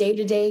their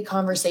day-to-day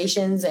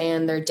conversations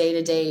and their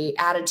day-to-day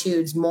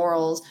attitudes,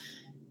 morals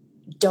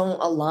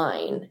don't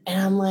align.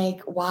 And I'm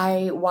like,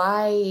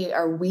 why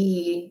are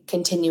we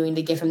continuing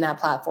to give him that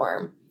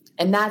platform?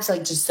 And that's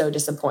like just so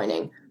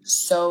disappointing.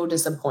 So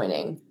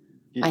disappointing.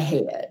 I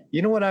hate it.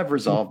 You know what I've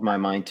resolved my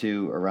mind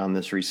to around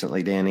this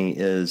recently, Danny,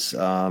 is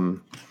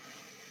I'm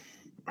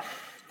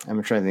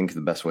trying to think of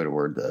the best way to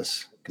word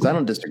this, because I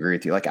don't disagree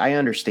with you. Like, I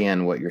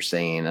understand what you're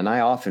saying, and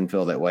I often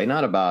feel that way,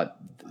 not about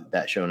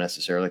that show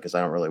necessarily, because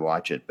I don't really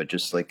watch it, but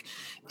just like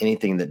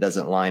anything that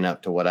doesn't line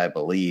up to what I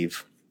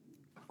believe.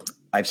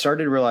 I've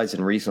started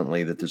realizing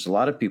recently that there's a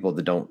lot of people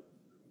that don't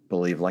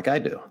believe like I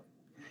do.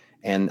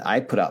 And I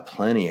put out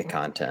plenty of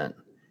content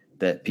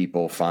that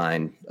people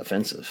find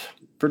offensive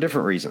for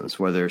different reasons,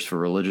 whether it's for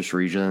religious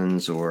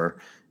reasons or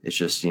it's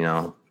just,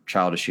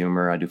 childish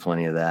humor. I do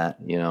plenty of that,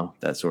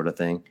 that sort of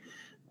thing.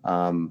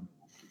 And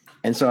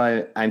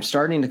so I'm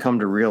starting to come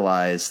to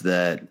realize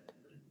that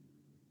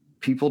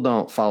people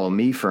don't follow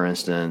me, for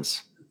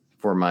instance,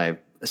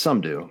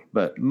 some do,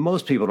 but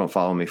most people don't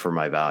follow me for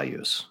my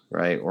values,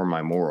 right? Or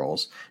my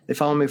morals. They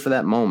follow me for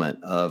that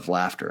moment of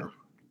laughter.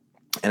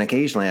 And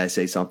occasionally I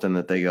say something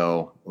that they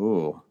go,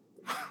 ooh,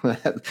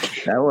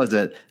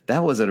 that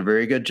wasn't a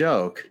very good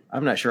joke.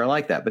 I'm not sure I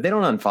like that, but they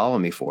don't unfollow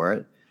me for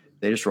it.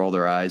 They just roll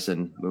their eyes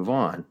and move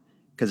on,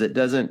 because it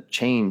doesn't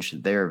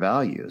change their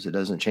values. It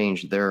doesn't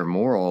change their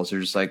morals.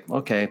 They're just like,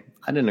 okay,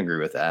 I didn't agree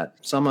with that.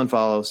 Some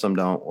unfollow, some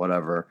don't,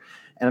 whatever.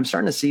 And I'm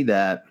starting to see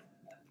that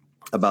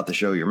about the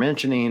show you're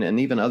mentioning, and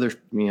even other,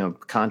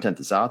 content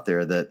that's out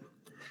there that,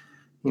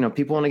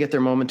 people want to get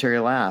their momentary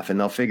laugh, and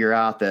they'll figure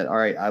out that, all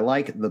right, I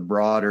like the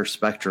broader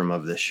spectrum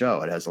of this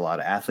show. It has a lot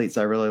of athletes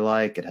I really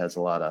like. It has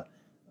a lot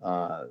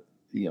of,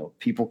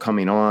 people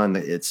coming on.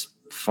 It's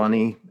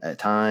funny at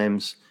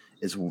times.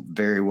 It's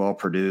very well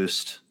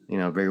produced,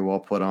 very well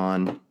put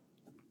on.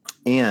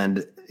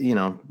 And,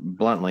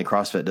 bluntly,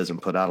 CrossFit doesn't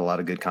put out a lot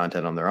of good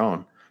content on their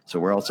own. So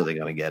where else are they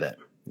going to get it?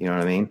 You know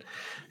what I mean?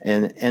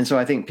 And so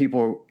I think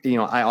people,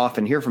 I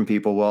often hear from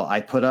people, well,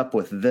 I put up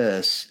with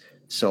this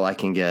so I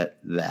can get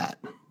that,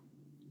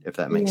 if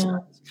that makes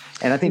sense.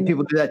 And I think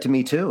people do that to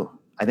me too.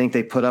 I think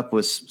they put up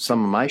with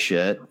some of my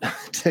shit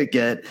to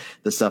get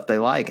the stuff they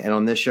like. And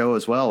on this show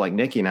as well, like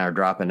Nikki and I are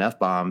dropping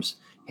F-bombs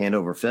hand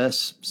over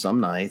fist some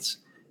nights.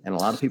 And a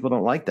lot of people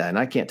don't like that. And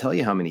I can't tell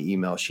you how many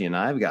emails she and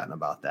I have gotten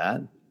about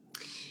that,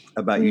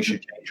 about you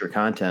should change your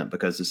content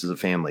because this is a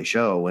family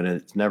show when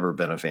it's never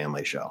been a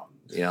family show.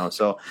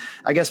 So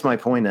I guess my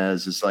point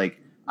is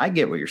like, I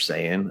get what you're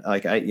saying.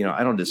 Like, I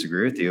don't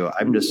disagree with you.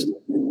 I'm just,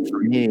 for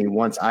me,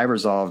 once I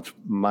resolved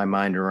my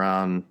mind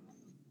around,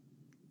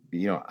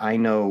 I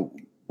know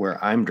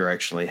where I'm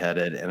directionally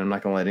headed, and I'm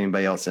not going to let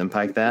anybody else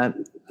impact that.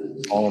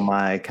 All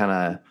my kind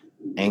of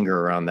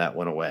anger around that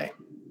went away.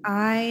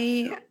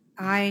 I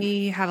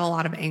have a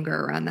lot of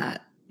anger around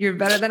that. You're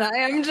better than I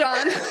am,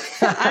 John.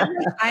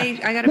 I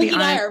gotta be honest.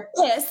 I are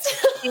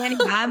pissed. Danny,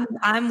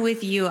 I'm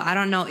with you. I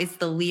don't know. It's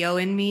the Leo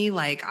in me.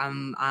 Like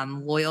I'm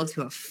loyal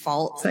to a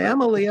fault. Say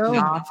I'm a Leo.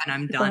 Off and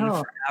I'm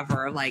done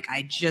forever. Like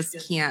I just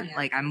can't.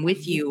 Like I'm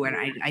with you, and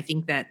I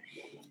think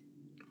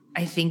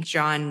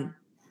John.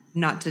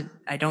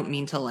 I don't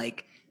mean to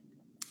like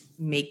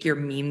make your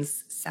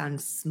memes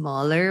sound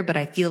smaller, but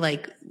I feel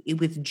like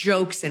with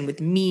jokes and with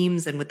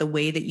memes and with the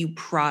way that you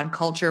prod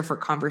culture for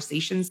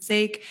conversation's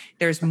sake,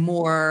 there's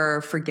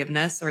more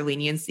forgiveness or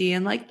leniency,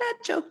 and like that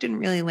joke didn't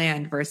really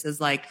land versus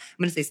like, I'm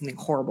going to say something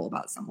horrible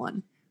about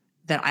someone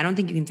that I don't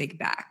think you can take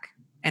back.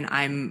 And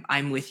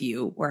I'm with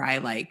you where I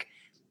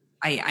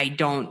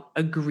don't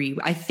agree.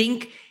 I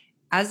think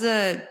as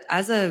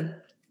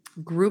a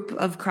group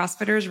of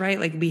CrossFitters, right?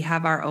 Like we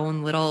have our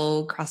own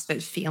little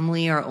CrossFit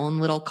family, our own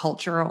little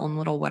culture, our own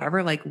little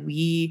whatever. Like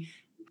we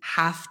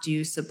have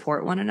to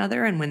support one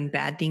another. And when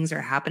bad things are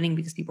happening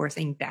because people are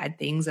saying bad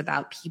things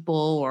about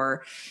people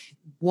or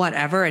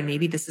whatever, and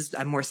maybe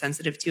I'm more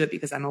sensitive to it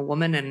because I'm a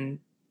woman and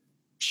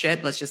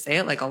shit, let's just say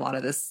it. Like a lot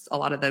of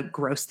the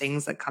gross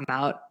things that come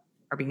out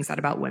are being said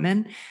about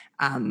women.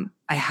 I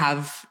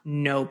have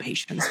no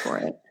patience for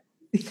it.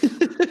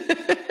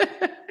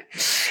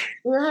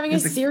 We're having a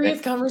serious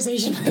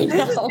conversation right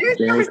now.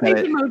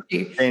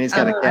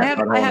 I have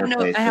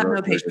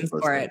no patience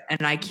for it,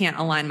 and I can't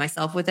align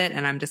myself with it,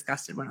 and I'm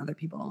disgusted when other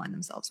people align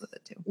themselves with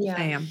it too. Yeah,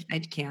 I am. I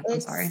can't.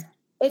 I'm sorry.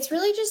 It's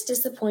really just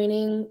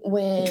disappointing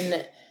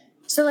when.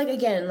 So, like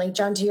again, like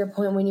John, to your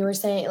point, when you were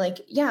saying, like,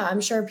 yeah,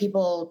 I'm sure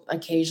people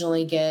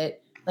occasionally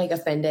get like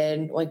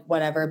offended, like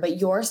whatever, but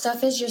your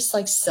stuff is just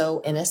like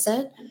so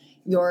innocent.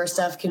 Your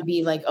stuff could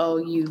be like, oh,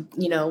 you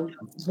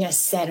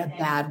said a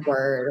bad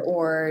word,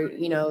 or,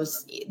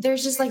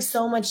 there's just like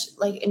so much,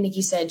 like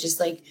Nikki said, just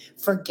like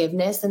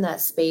forgiveness in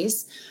that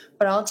space.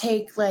 But I'll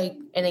take like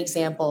an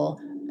example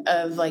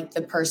of like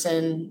the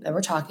person that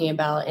we're talking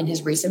about in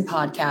his recent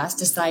podcast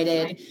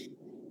decided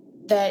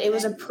that it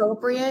was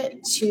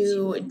appropriate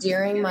to,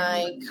 during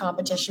my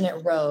competition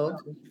at Rogue,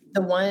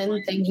 the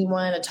one thing he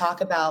wanted to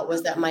talk about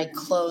was that my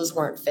clothes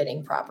weren't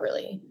fitting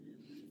properly.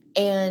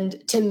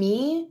 And to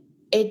me,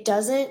 it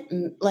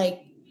doesn't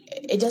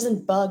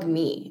bug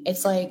me.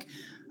 It's like,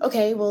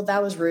 okay, well,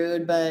 that was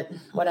rude, but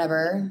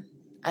whatever.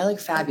 I look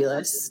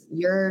fabulous.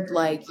 You're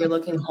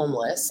looking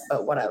homeless,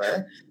 but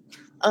whatever.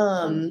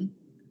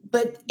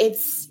 But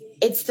it's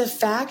the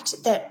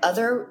fact that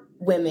other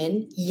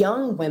women,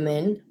 young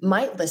women,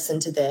 might listen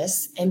to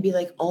this and be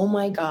like, oh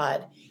my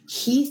God,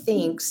 he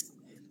thinks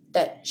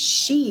that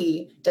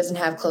she doesn't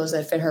have clothes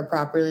that fit her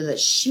properly, that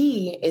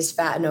she is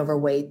fat and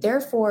overweight.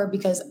 Therefore,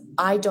 because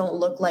I don't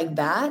look like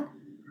that,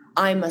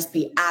 I must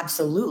be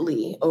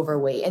absolutely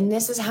overweight. And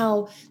this is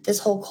how this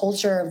whole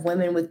culture of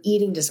women with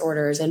eating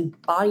disorders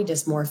and body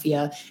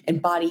dysmorphia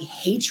and body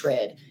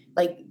hatred,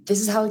 like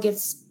this is how it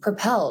gets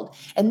propelled.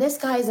 And this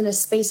guy is in a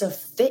space of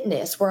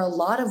fitness where a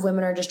lot of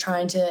women are just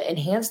trying to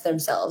enhance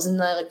themselves. And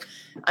like,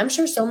 I'm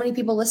sure so many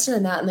people listen to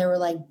that and they were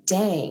like,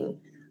 dang,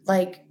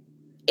 like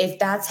if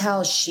that's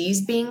how she's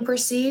being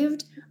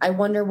perceived, I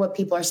wonder what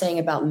people are saying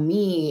about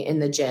me in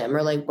the gym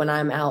or like when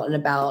I'm out and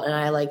about and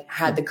I like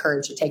had the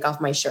courage to take off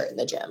my shirt in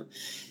the gym.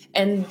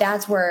 And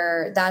that's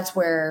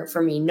where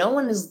for me, no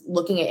one is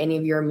looking at any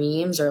of your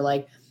memes or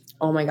like,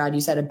 oh my God,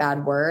 you said a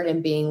bad word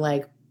and being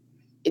like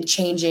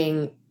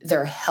changing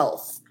their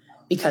health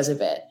because of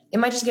it. It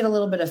might just get a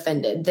little bit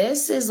offended.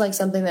 This is like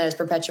something that is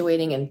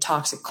perpetuating in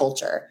toxic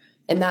culture.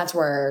 And that's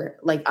where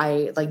like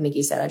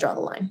Nikki said, I draw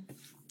the line.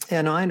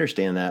 Yeah, no, I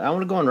understand that. I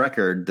want to go on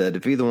record that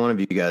if either one of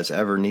you guys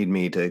ever need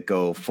me to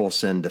go full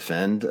send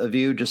defend of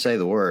you, just say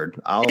the word.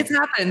 It's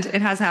happened.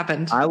 It has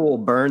happened. I will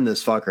burn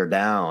this fucker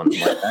down.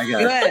 Like,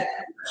 Good.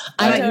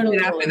 I totally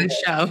after the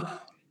show.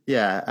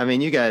 Yeah, I mean,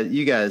 you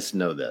guys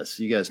know this.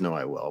 You guys know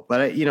I will.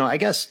 But I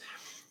guess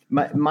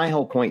my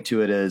whole point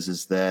to it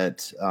is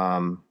that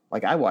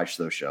like I watched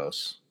those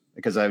shows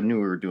because I knew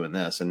we were doing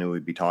this. I knew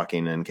we'd be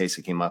talking. And in case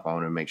it came up, I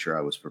wanted to make sure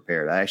I was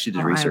prepared. I actually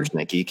did research,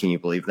 Nikki. Can you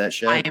believe that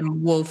shit? I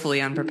am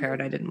woefully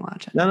unprepared. I didn't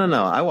watch it. No.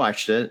 I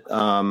watched it.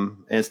 And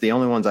it's the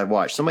only ones I've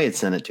watched. Somebody had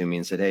sent it to me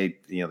and said, hey,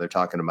 they're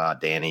talking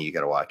about Danny. You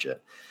got to watch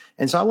it.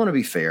 And so I want to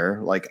be fair.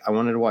 Like I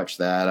wanted to watch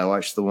that. I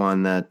watched the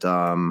one that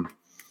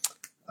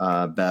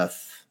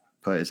Beth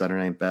put. Is that her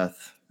name?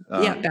 Beth?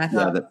 Yeah, Beth.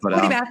 Yeah, that put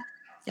out. Beth.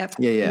 Yep.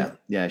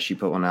 Yeah. She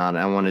put one out. And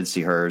I wanted to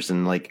see hers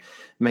and like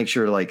make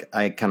sure like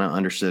I kind of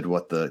understood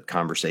what the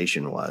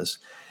conversation was.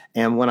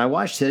 And when I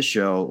watched his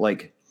show,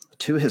 like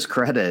to his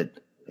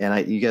credit,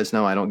 and you guys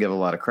know I don't give a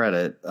lot of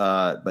credit,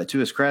 but to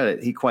his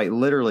credit, he quite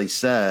literally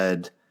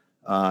said,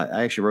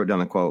 I actually wrote down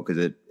the quote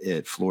because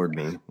it floored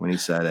me when he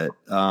said it.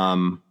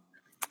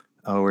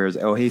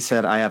 He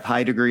said, I have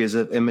high degrees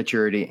of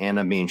immaturity and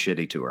I'm being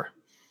shitty to her.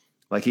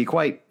 Like he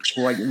quite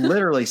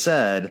literally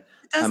said,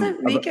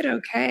 doesn't make it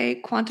okay.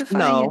 Quantifying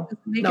no,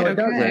 it doesn't make it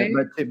okay.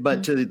 Doesn't.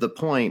 But to the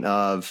point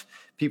of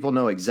people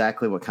know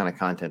exactly what kind of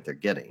content they're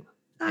getting.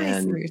 I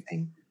see what you're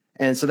saying.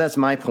 And so that's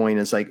my point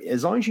is like,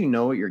 as long as you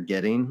know what you're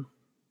getting,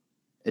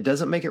 it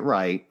doesn't make it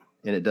right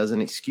and it doesn't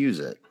excuse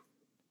it,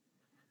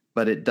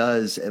 but it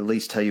does at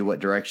least tell you what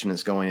direction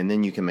it's going. And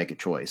then you can make a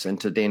choice.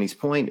 And to Danny's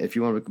point, if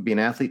you want to be an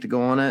athlete to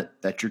go on it,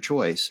 that's your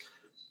choice.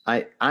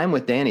 I'm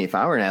with Danny. If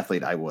I were an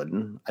athlete, I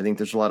wouldn't. I think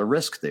there's a lot of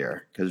risk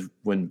there because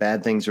when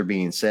bad things are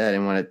being said,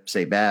 and when I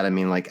say bad, I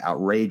mean like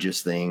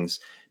outrageous things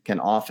can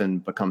often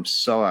become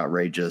so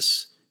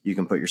outrageous, you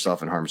can put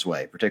yourself in harm's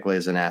way, particularly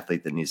as an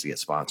athlete that needs to get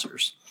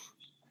sponsors.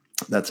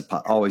 That's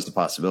always the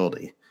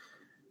possibility.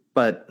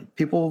 But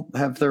people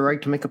have their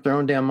right to make up their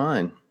own damn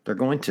mind. They're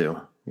going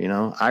to.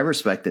 I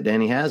respect that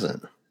Danny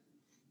hasn't.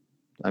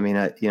 I mean,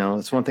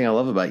 it's one thing I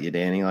love about you,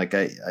 Danny. Like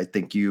I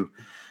think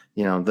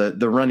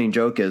the running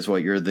joke is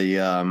what you're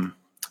the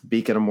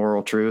beacon of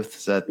moral truth.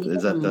 Is that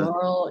the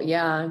moral?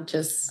 Yeah,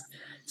 just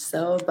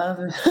so above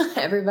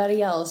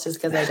everybody else,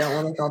 just because I don't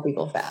want to call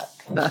people fat.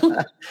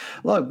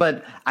 Look,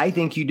 but I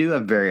think you do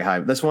have very high.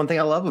 That's one thing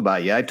I love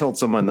about you. I told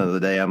someone the other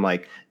day, I'm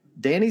like,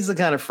 Danny's the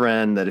kind of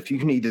friend that if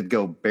you need to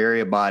go bury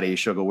a body,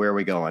 she'll go, where are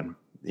we going?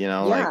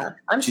 Like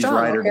I'm she's strong.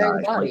 right or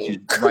die. Like she's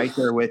right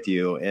there with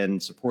you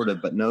and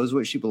supportive, but knows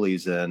what she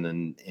believes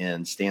in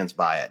and stands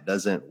by it,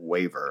 doesn't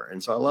waver.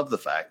 And so I love the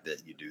fact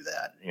that you do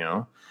that,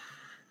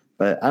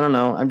 But I don't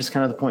know. I'm just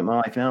kind of the point in my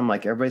life now. I'm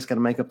like, everybody's got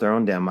to make up their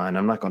own damn mind.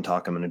 I'm not going to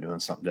talk them into doing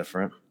something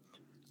different.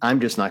 I'm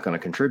just not going to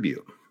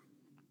contribute.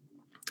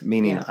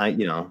 Meaning,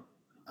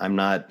 I'm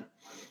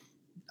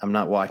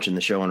not watching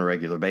the show on a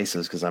regular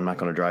basis because I'm not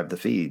going to drive the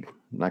feed.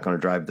 I'm not going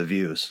to drive the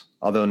views.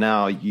 Although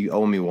now you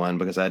owe me one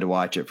because I had to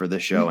watch it for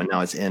this show and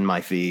now it's in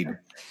my feed.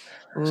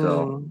 Ooh,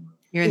 so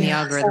you're in the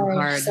algorithm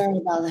hard.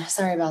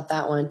 Sorry about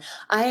that one.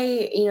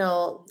 I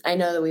know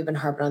that we've been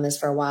harping on this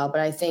for a while,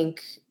 but I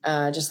think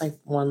just like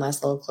one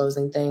last little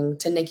closing thing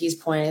to Nikki's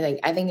point,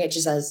 I think it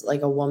just as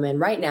like a woman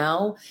right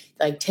now,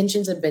 like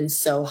tensions have been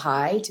so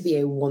high to be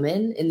a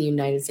woman in the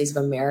United States of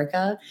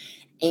America.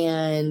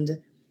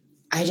 And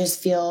I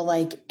just feel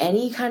like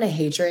any kind of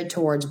hatred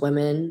towards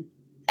women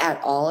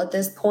at all at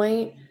this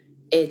point,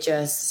 it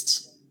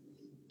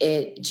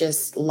it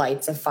just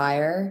lights a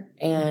fire.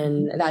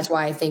 And that's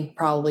why I think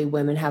probably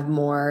women have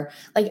more,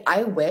 like,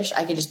 I wish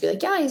I could just be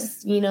like, yeah,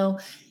 he's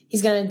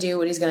going to do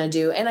what he's going to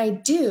do. And I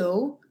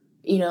do,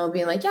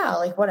 being like, yeah,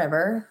 like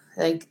whatever,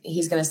 like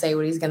he's going to say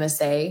what he's going to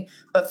say.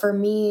 But for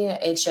me,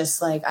 it's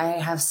just like, I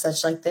have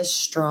such like this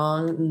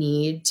strong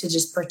need to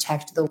just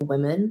protect the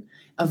women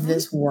of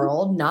this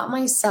world, not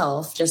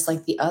myself, just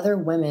like the other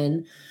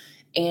women.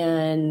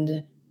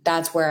 And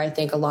that's where I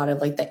think a lot of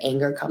like the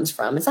anger comes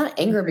from. It's not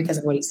anger because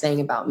of what he's saying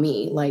about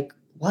me. Like,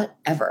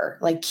 whatever.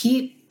 Like,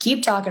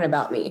 keep talking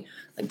about me.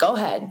 Like, go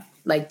ahead.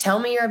 Like, tell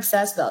me you're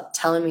obsessed without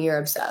telling me you're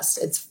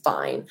obsessed. It's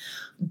fine.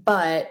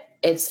 But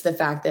it's the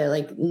fact that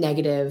like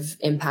negative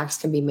impacts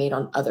can be made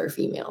on other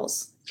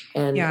females.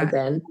 And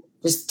again,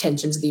 just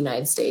tensions of the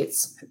United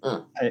States.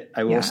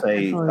 I will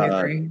say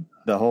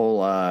the whole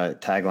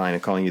tagline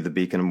of calling you the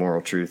beacon of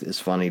moral truth is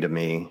funny to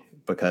me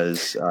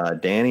because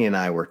Danny and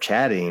I were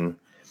chatting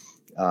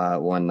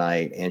one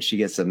night, and she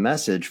gets a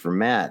message from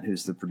Matt,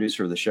 who's the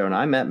producer of the show. And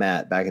I met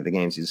Matt back at the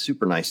games. He's a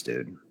super nice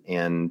dude.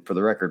 And for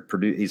the record,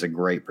 he's a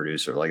great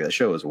producer. Like, the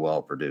show is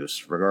well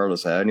produced,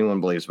 regardless of how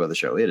anyone believes about the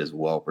show. It is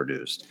well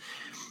produced.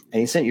 And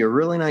he sent you a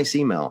really nice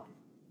email,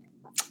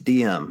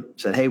 DM,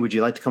 said, hey, would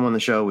you like to come on the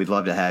show? We'd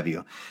love to have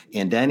you.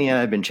 And Danny and I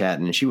had been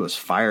chatting, and she was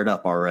fired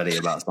up already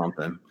about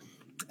something,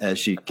 as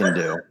she can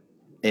do.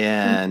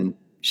 And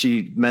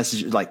she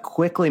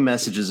quickly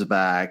messages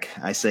back.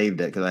 I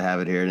saved it because I have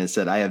it here. And it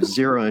said, I have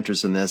zero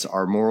interest in this.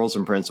 Our morals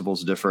and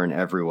principles differ in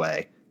every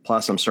way.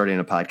 Plus, I'm starting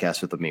a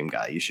podcast with the meme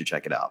guy. You should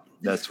check it out.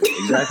 That's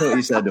exactly what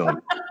you said to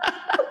him.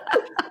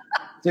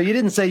 So you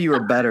didn't say you were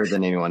better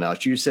than anyone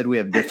else. You said we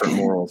have different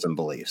morals and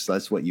beliefs.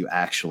 That's what you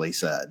actually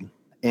said.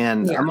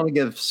 And I'm going to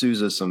give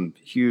Souza some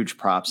huge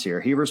props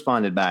here. He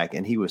responded back,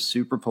 and he was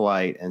super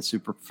polite and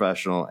super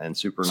professional and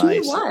super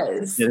nice. He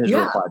was. In his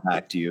reply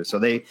back to you.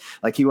 So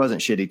he wasn't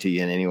shitty to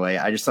you in any way.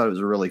 I just thought it was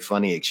a really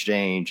funny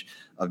exchange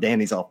of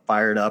Danny's all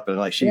fired up and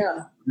like she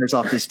fires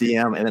off this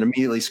DM and then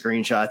immediately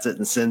screenshots it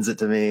and sends it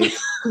to me.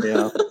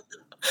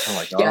 I'm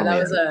like,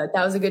 that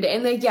was a good day.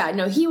 And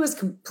like, he was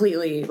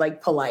completely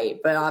like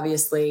polite, but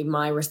obviously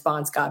my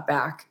response got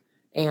back.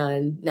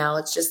 And now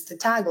it's just the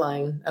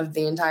tagline of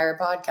the entire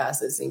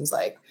podcast, it seems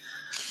like.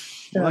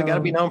 Well, I got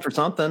to be known for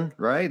something,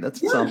 right? That's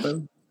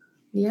something.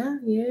 Yeah.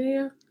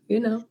 I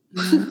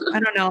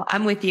don't know.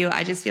 I'm with you.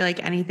 I just feel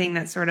like anything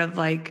that sort of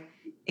like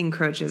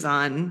encroaches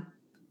on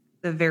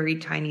the very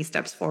tiny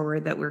steps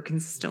forward that we're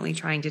consistently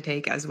trying to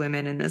take as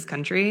women in this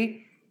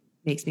country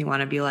makes me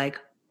want to be like,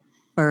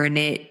 burn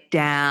it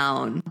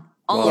down.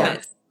 All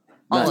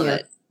of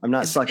it. I'm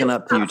not sucking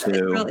up to you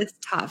too. It's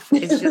tough.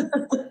 It's just,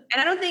 and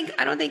I don't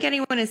think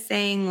anyone is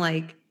saying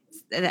like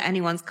that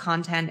anyone's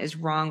content is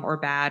wrong or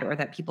bad or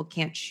that people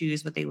can't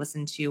choose what they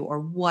listen to or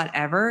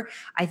whatever.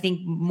 I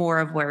think more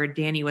of where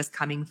Danny was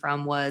coming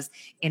from was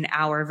in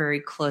our very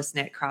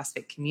close-knit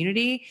CrossFit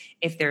community.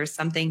 If there's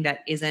something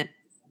that isn't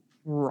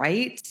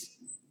right,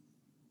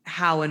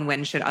 how and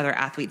when should other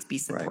athletes be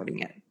supporting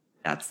it?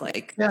 That's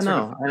like,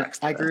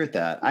 I agree with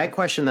that. I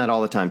question that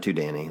all the time too,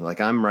 Danny. Like,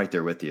 I'm right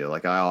there with you.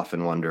 Like, I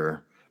often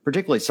wonder,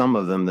 particularly some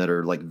of them that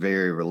are like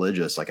very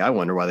religious. Like, I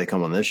wonder why they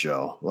come on this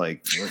show.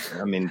 Like,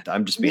 I mean,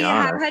 I'm just being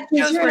honest. I've had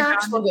shows where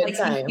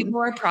like,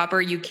 people are proper,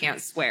 you can't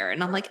swear.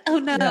 And I'm like, oh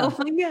no, oh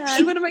my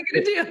God, what am I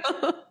going to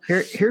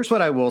do? Here's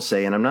what I will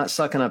say. And I'm not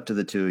sucking up to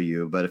the two of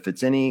you, but if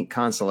it's any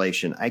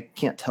consolation, I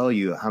can't tell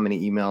you how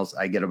many emails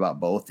I get about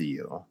both of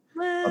you.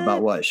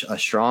 About what a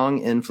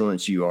strong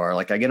influence you are.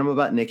 Like, I get them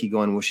about Nikki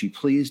going, will she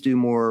please do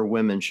more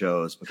women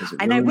shows? Because it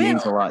really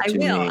means a lot to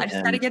me. I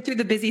just got to get through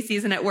the busy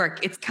season at work.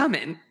 It's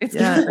coming.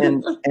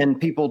 Coming.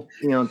 and people,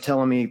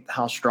 telling me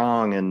how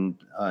strong and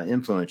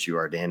influence you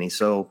are, Danny.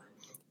 So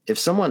if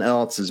someone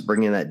else is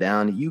bringing that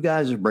down, you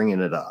guys are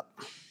bringing it up.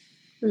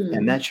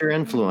 And that's your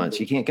influence.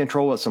 You can't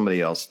control what somebody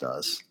else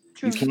does.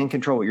 True. You can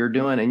control what you're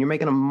doing, and you're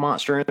making a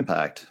monster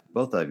impact,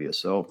 both of you.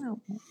 So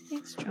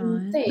thanks,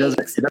 John. It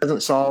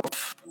doesn't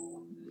solve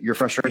your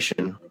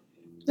frustration,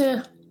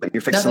 but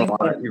you're fixing a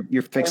lot.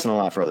 You're fixing a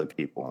lot for other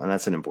people, and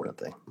that's an important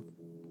thing.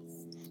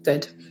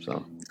 Good.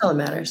 So that's all that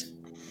matters.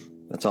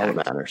 That's all that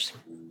matters.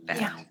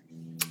 Yeah.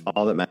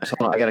 All that matters.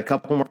 Hold on, I got a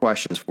couple more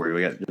questions for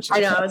you. I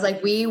know. I was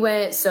like, we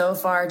went so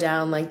far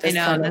down like this.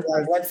 Kind of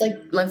like,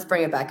 let's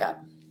bring it back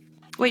up.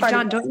 Wait,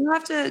 John,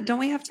 don't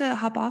we have to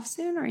hop off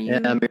soon? Or are you?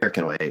 Yeah, Amir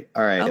can wait.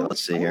 All right,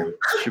 let's see here.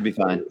 Should be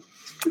fine.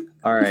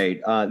 All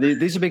right.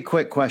 These are big,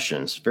 quick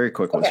questions. Very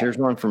quick ones. Here's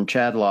one from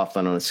Chad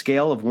Laughlin. On a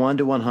scale of 1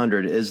 to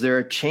 100, is there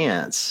a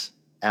chance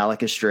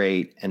Alec is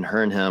straight and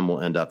her and him will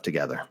end up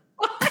together?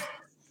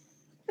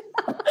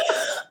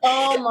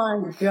 Oh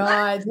my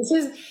God.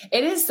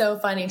 It is so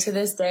funny to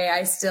this day.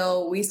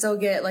 We still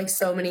get like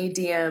so many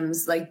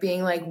DMs, like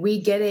being like,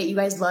 we get it. You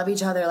guys love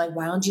each other. Like,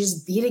 why don't you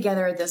just be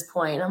together at this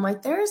point? And I'm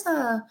like,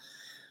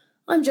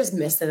 I'm just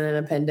missing an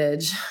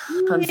appendage,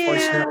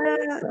 unfortunately.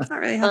 That's not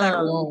really how that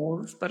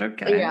rolls, but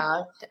okay.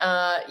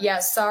 Yeah.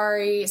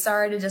 Sorry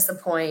to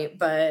disappoint,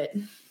 but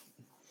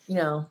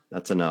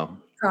that's a no.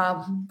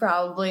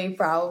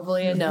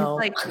 Probably a no.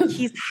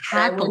 He's I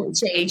happy. wouldn't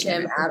change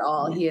him at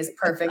all. He is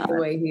perfect the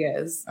way he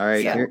is. All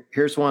right,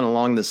 here's one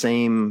along the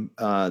same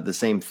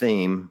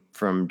theme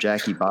from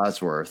Jackie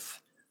Bosworth.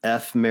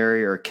 F,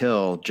 marry, or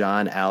kill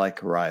John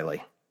Alec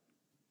Riley.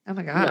 Oh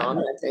my God. No, I'm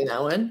not doing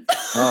that one.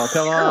 Oh,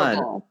 come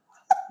on.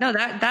 No,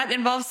 that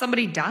involves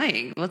somebody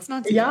dying. Let's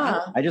not do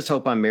that. I just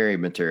hope I'm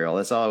married material.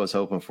 That's all I was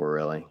hoping for,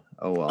 really.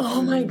 Oh, well.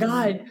 Oh my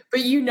God.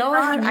 But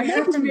I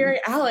have to marry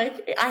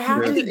Alec. I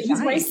have to.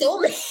 He's my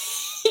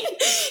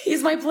soulmate.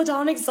 He's my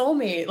platonic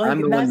soulmate. Like,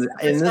 I'm the one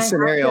in this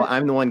scenario.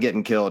 I'm the one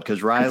getting killed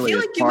because Riley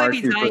is far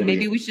too pretty.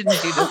 Maybe we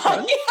shouldn't do this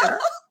one.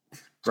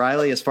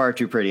 Riley is far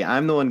too pretty.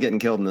 I'm the one getting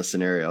killed in this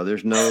scenario.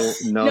 There's no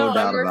doubt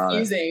about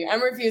it.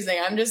 I'm refusing.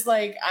 I'm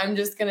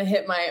just gonna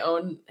hit my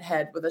own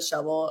head with a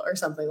shovel or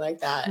something like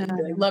that. And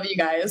be like, love you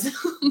guys.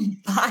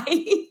 Bye.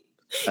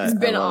 It's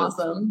been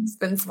awesome. It's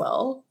been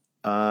swell.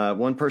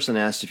 One person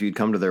asked if you'd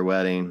come to their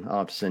wedding. I'll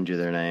have to send you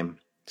their name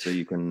so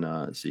you can do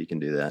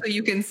that. So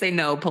you can say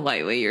no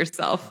politely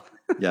yourself.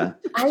 Yeah.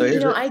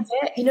 I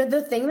get,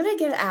 the thing that I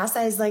get asked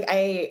is like,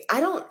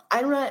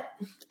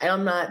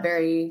 I'm not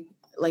very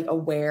like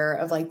aware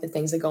of like the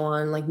things that go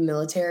on like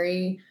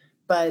military,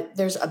 but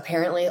there's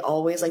apparently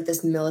always like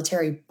this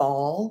military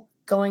ball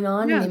going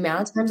on. And the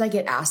amount of times I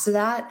get asked to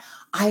that,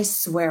 I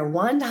swear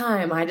one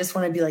time I just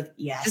want to be like,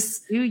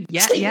 yes. You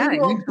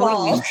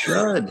totally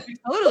should. You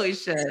totally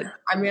should.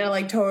 I'm gonna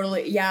like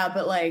totally,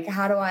 but like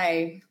how do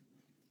I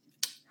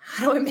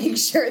make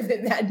sure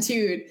that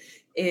dude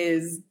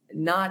is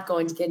not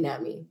going to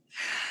kidnap me?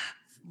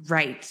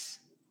 Right.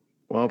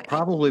 Well,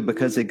 probably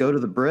because they go to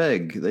the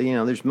brig.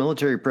 There's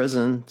military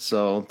prison,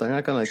 so they're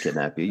not going to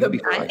kidnap you. You'll be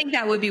fine. I think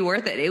that would be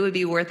worth it. It would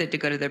be worth it to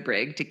go to the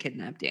brig to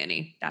kidnap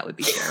Danny. That would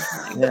be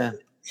terrifying. Yeah.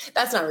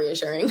 That's not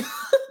reassuring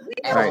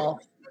at all.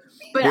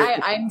 But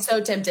I'm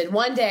so tempted.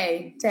 One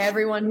day, to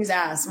everyone who's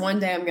asked, one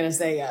day I'm going to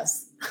say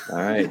yes. All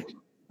right,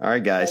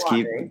 guys.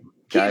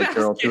 Guys,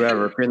 girls,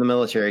 whoever. If you're in the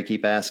military,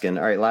 keep asking.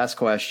 All right, last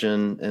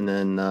question, and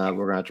then we're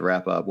going to have to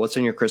wrap up. What's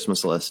on your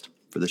Christmas list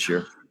for this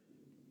year?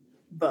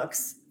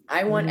 Books.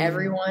 I want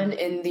everyone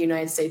in the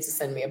United States to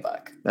send me a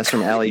book. That's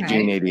from Allie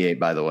Jean 88,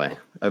 by the way.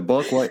 A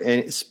book? What?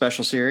 Any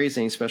special series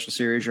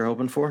you're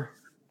hoping for?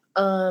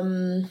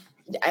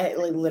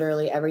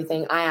 Literally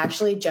everything. I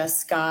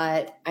just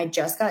got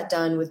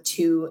done with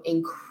 2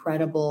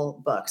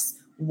 incredible books.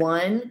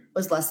 One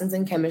was Lessons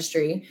in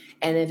Chemistry,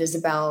 and it is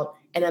about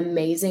an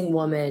amazing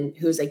woman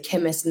who's a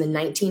chemist in the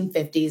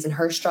 1950s and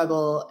her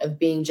struggle of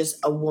being just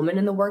a woman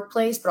in the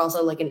workplace, but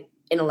also like an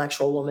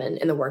intellectual woman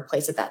in the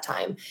workplace at that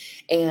time.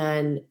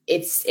 And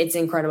it's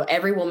incredible.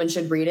 Every woman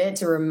should read it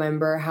to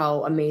remember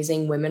how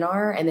amazing women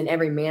are. And then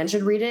every man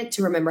should read it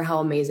to remember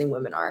how amazing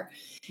women are.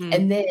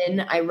 And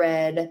then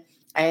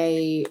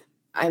I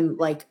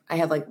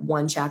have like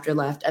 1 chapter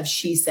left of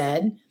She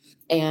Said.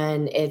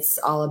 And it's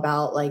all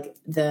about like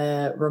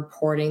the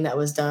reporting that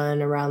was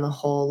done around the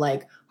whole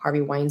like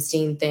Harvey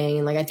Weinstein thing.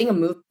 And like, I think a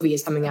movie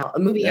is coming out.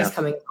 Is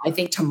coming, I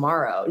think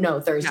tomorrow. No,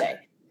 Thursday.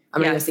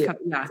 I'm going to see it.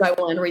 So I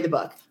wanted to read the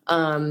book.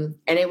 And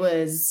it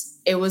was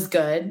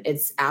good.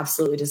 It's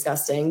absolutely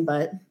disgusting,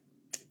 but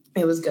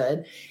it was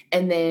good.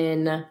 And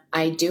then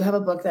I do have a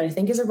book that I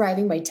think is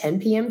arriving by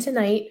 10 p.m.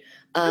 tonight.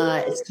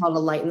 It's called A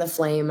Light in the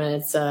Flame, and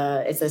it's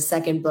a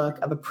second book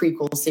of a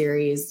prequel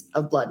series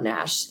of Blood and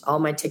Ash. All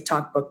my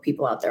TikTok book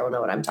people out there will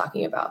know what I'm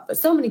talking about. But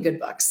so many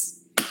good books.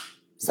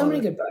 So many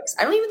good books.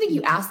 I don't even think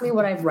you asked me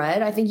what I've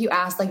read. I think you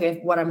asked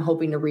like what I'm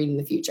hoping to read in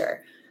the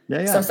future.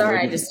 Yeah. So sorry,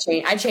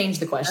 I changed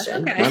the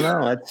question. Okay.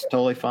 No, that's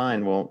totally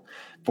fine. Well,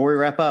 before we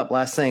wrap up,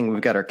 last thing,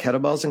 we've got our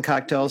Kettlebells and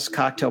Cocktails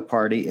cocktail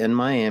party in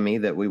Miami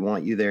that we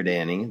want you there,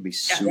 Danny. It'll be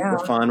super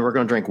fun. We're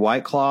going to drink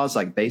White Claws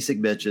like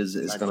basic bitches.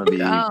 It's going to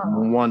be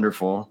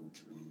wonderful.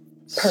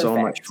 Perfect. So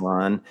much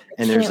fun.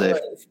 And there's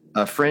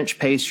a French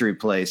pastry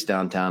place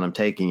downtown I'm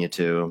taking you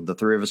to. The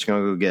 3 of us are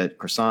going to go get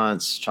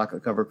croissants,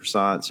 chocolate covered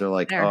croissants. They're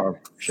like,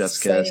 chef's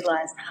kiss.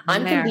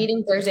 I'm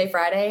competing Thursday,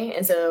 Friday.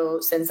 And so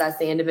since that's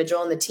the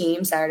individual and the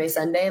team, Saturday,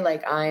 Sunday,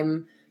 like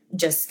I'm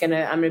going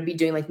to be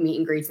doing like meet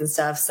and greets and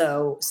stuff.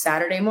 So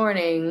Saturday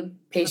morning,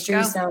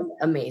 pastries sound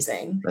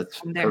amazing.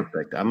 That's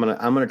perfect. I'm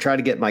going to try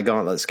to get my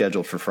gauntlet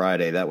scheduled for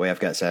Friday. That way I've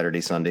got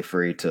Saturday, Sunday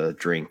free to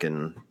drink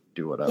and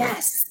do whatever.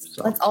 Yes.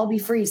 So let's all be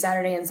free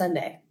Saturday and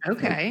Sunday.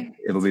 Okay.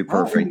 It'll be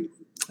perfect.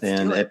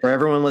 And for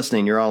everyone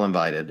listening, you're all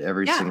invited.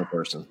 Every single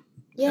person.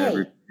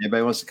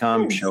 Everybody wants to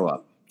come, show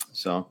up.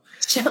 So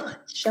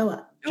show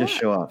up. Just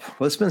show up.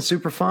 Well, it's been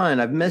super fun.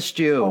 I've missed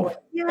you. Oh,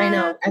 I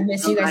know. I've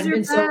missed you guys. It's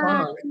been so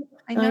long.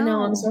 I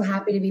know. I'm so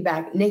happy to be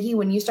back. Nikki,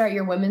 when you start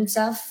your women's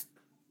stuff,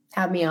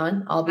 have me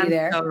on. I'm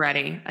there. So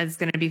ready. It's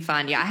going to be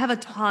fun. Yeah. I have a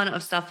ton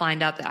of stuff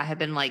lined up that I have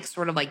been like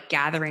sort of like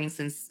gathering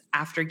since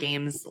after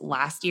games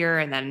last year.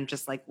 And then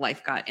just like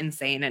life got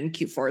insane and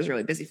Q4 is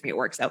really busy for me at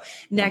work. So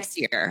next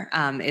year,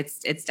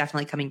 it's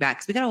definitely coming back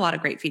because we got a lot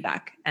of great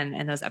feedback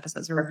and those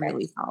episodes were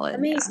really solid.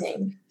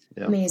 Amazing.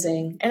 Yeah.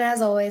 Amazing. And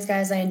as always,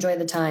 guys, I enjoy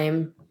the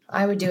time.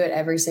 I would do it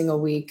every single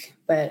week,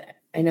 but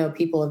I know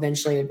people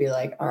eventually would be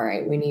like, all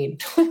right, we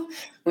need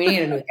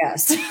a new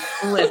guest.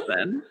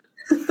 Listen.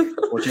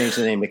 We'll change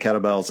the name to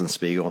Kettlebells and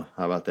Spiegel.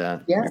 How about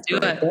that? Yeah, do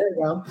it. there you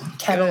go.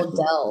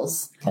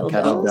 Kettlebells.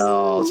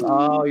 Kettlebells.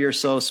 Oh, you're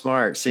so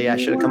smart. See, I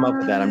should have come up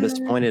with that. I'm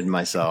disappointed in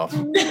myself.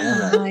 Oh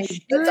my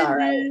It's all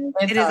right.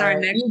 It is our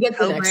next You get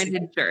the next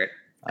co-branded shirt.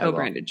 I will.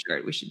 Co-branded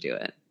shirt. We should do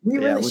it. We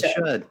Yeah, really we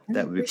should.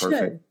 That would be We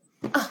perfect.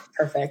 should. Oh,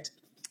 perfect.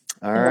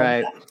 All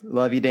right.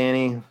 Love you,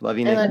 Danny. Love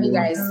you, I Nick. love you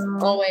guys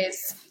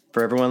always.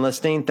 For everyone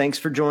listening, thanks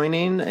for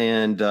joining,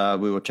 and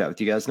we will chat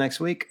with you guys next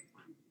week.